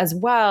locally as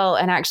well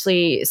and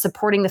actually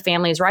supporting the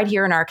families right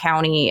here in our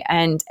county.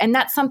 And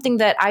that's something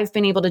that I've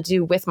been able to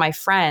do with my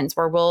friends,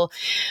 where we'll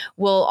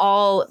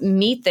all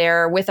meet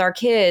there with our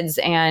kids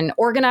and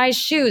organize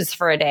shoes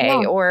for a day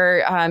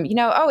or,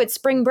 it's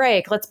spring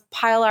break. Let's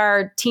pile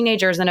our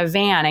teenagers in a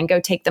van and go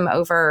take them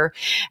over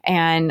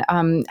and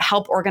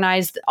help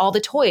organize all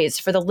the toys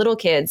for the little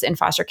kids in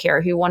foster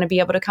care who want to be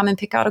able to come and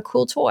pick out a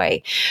cool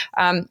toy.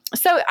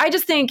 So I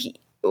just think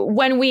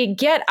when we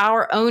get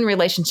our own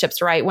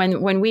relationships right,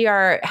 when we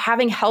are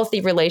having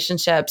healthy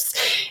relationships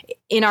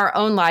in our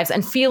own lives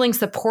and feeling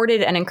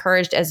supported and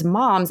encouraged as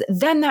moms,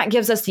 then that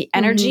gives us the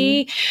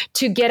energy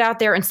to get out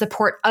there and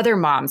support other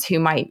moms who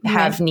might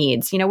have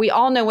needs. We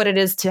all know what it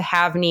is to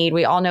have need.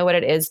 We all know what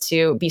it is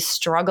to be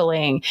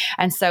struggling.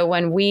 And so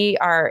when we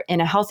are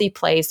in a healthy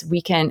place, we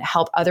can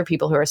help other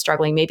people who are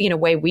struggling, maybe in a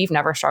way we've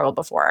never struggled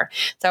before.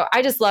 So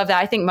I just love that.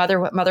 I think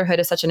motherhood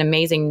is such an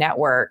amazing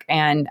network.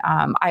 And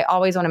I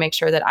always want to make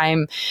sure that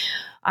I'm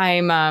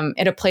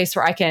at a place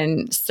where I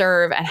can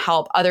serve and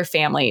help other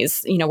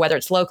families, whether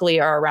it's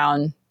locally or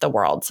around the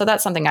world. So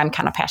that's something I'm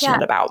kind of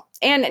passionate about.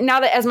 And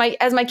now that as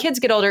my kids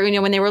get older,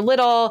 when they were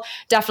little,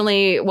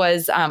 definitely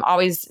was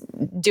always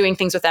doing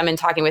things with them and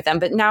talking with them.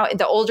 But now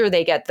the older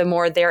they get, the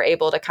more they're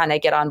able to kind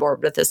of get on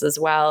board with this as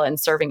well and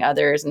serving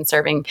others and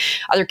serving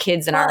other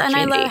kids in our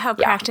community. And I love how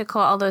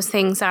practical all those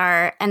things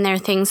are. And they're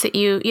things that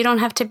you don't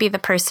have to be the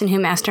person who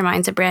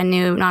masterminds a brand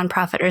new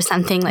nonprofit or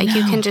something. Like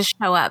you can just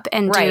show up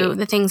and do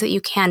the things that you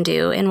can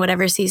do in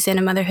whatever season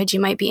of motherhood you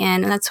might be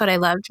in. And that's what I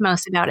loved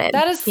most about it.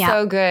 That is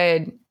so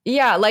good.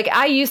 Yeah. Like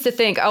I used to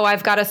think,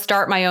 I've got to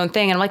start my own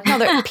thing. And I'm like,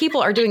 no, people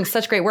are doing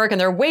such great work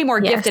and they're way more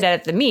gifted at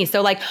it than me.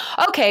 So like,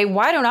 okay,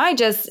 why don't I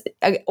just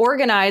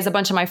organize a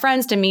bunch of my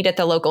friends to meet at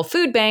the local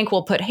food bank?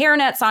 We'll put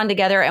hairnets on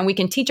together and we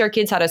can teach our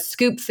kids how to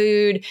scoop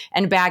food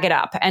and bag it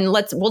up. And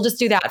we'll just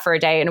do that for a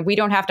day. And we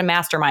don't have to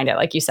mastermind it.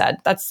 Like you said,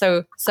 that's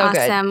so awesome.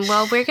 Good. Awesome.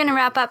 Well, we're going to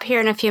wrap up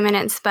here in a few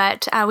minutes,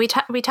 but we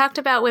talked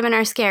about Women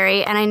Are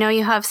Scary. And I know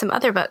you have some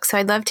other books. So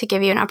I'd love to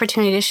give you an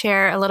opportunity to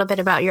share a little bit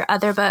about your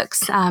other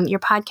books, your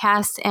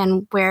podcast,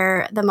 and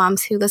where the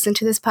moms who listen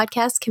to this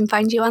podcast can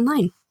find you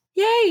online.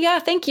 Yay. Yeah.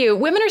 Thank you.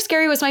 Women Are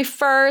Scary was my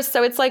first.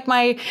 So it's like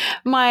my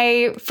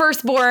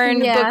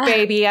firstborn book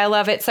baby. I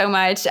love it so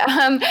much.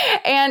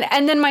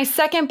 And then my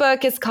second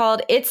book is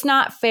called It's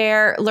Not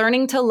Fair,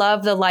 Learning to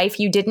Love the Life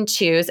You Didn't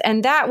Choose.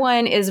 And that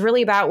one is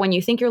really about when you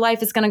think your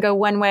life is going to go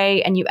one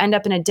way and you end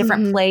up in a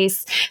different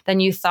place than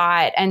you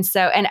thought. And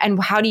so,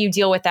 and how do you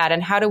deal with that?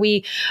 And how do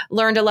we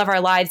learn to love our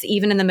lives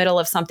even in the middle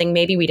of something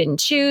maybe we didn't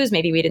choose,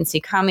 maybe we didn't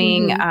see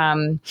coming.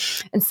 And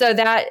so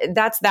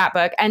that's that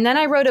book. And then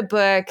I wrote a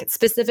book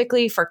specifically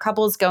for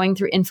couples going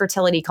through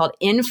infertility called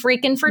In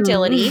Freakin'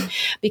 Fertility,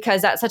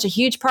 because that's such a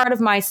huge part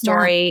of my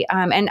story.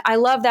 And I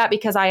love that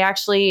because I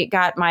actually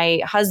got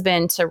my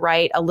husband to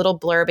write a little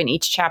blurb in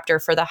each chapter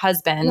for the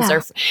husbands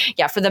or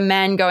for the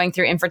men going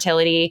through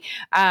infertility.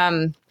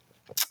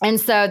 And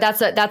so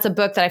that's a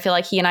book that I feel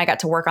like he and I got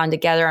to work on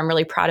together. I'm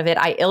really proud of it.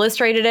 I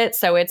illustrated it.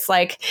 So it's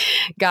like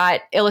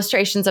got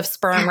illustrations of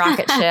sperm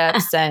rocket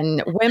ships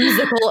and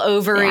whimsical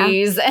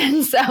ovaries.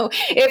 And so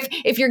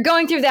if you're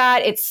going through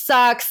that, it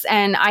sucks.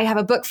 And I have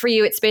a book for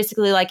you. It's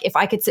basically like, if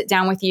I could sit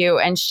down with you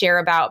and share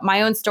about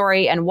my own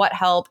story and what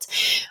helped,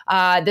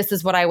 this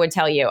is what I would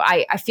tell you.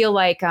 I feel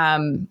like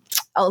a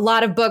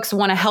lot of books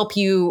want to help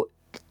you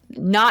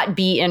not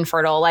be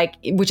infertile,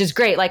 which is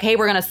great. Like, hey,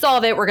 we're going to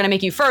solve it. We're going to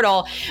make you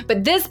fertile.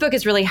 But this book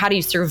is really how do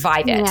you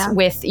survive it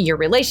with your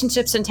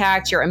relationships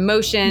intact, your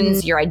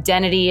emotions, your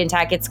identity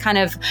intact. It's kind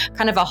of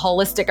a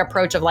holistic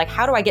approach of like,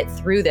 how do I get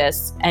through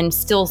this and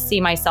still see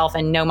myself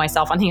and know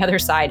myself on the other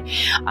side?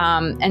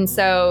 And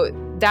so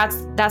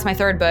that's my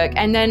third book.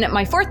 And then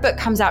my fourth book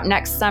comes out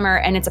next summer,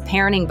 and it's a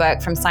parenting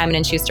book from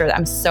Simon & Schuster that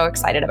I'm so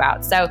excited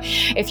about. So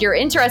if you're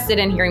interested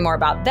in hearing more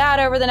about that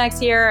over the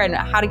next year and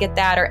how to get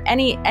that or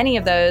any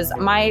of those,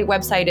 my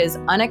website is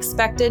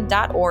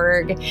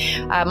unexpected.org.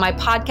 My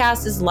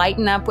podcast is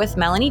Lighten Up with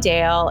Melanie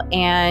Dale,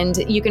 and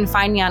you can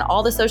find me on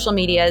all the social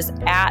medias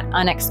at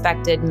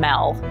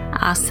UnexpectedMel.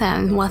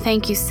 Awesome. Well,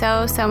 thank you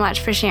so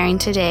much for sharing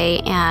today.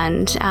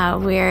 And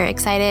we're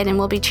excited, and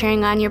we'll be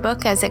cheering on your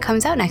book as it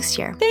comes out next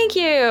year. Thank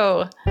you.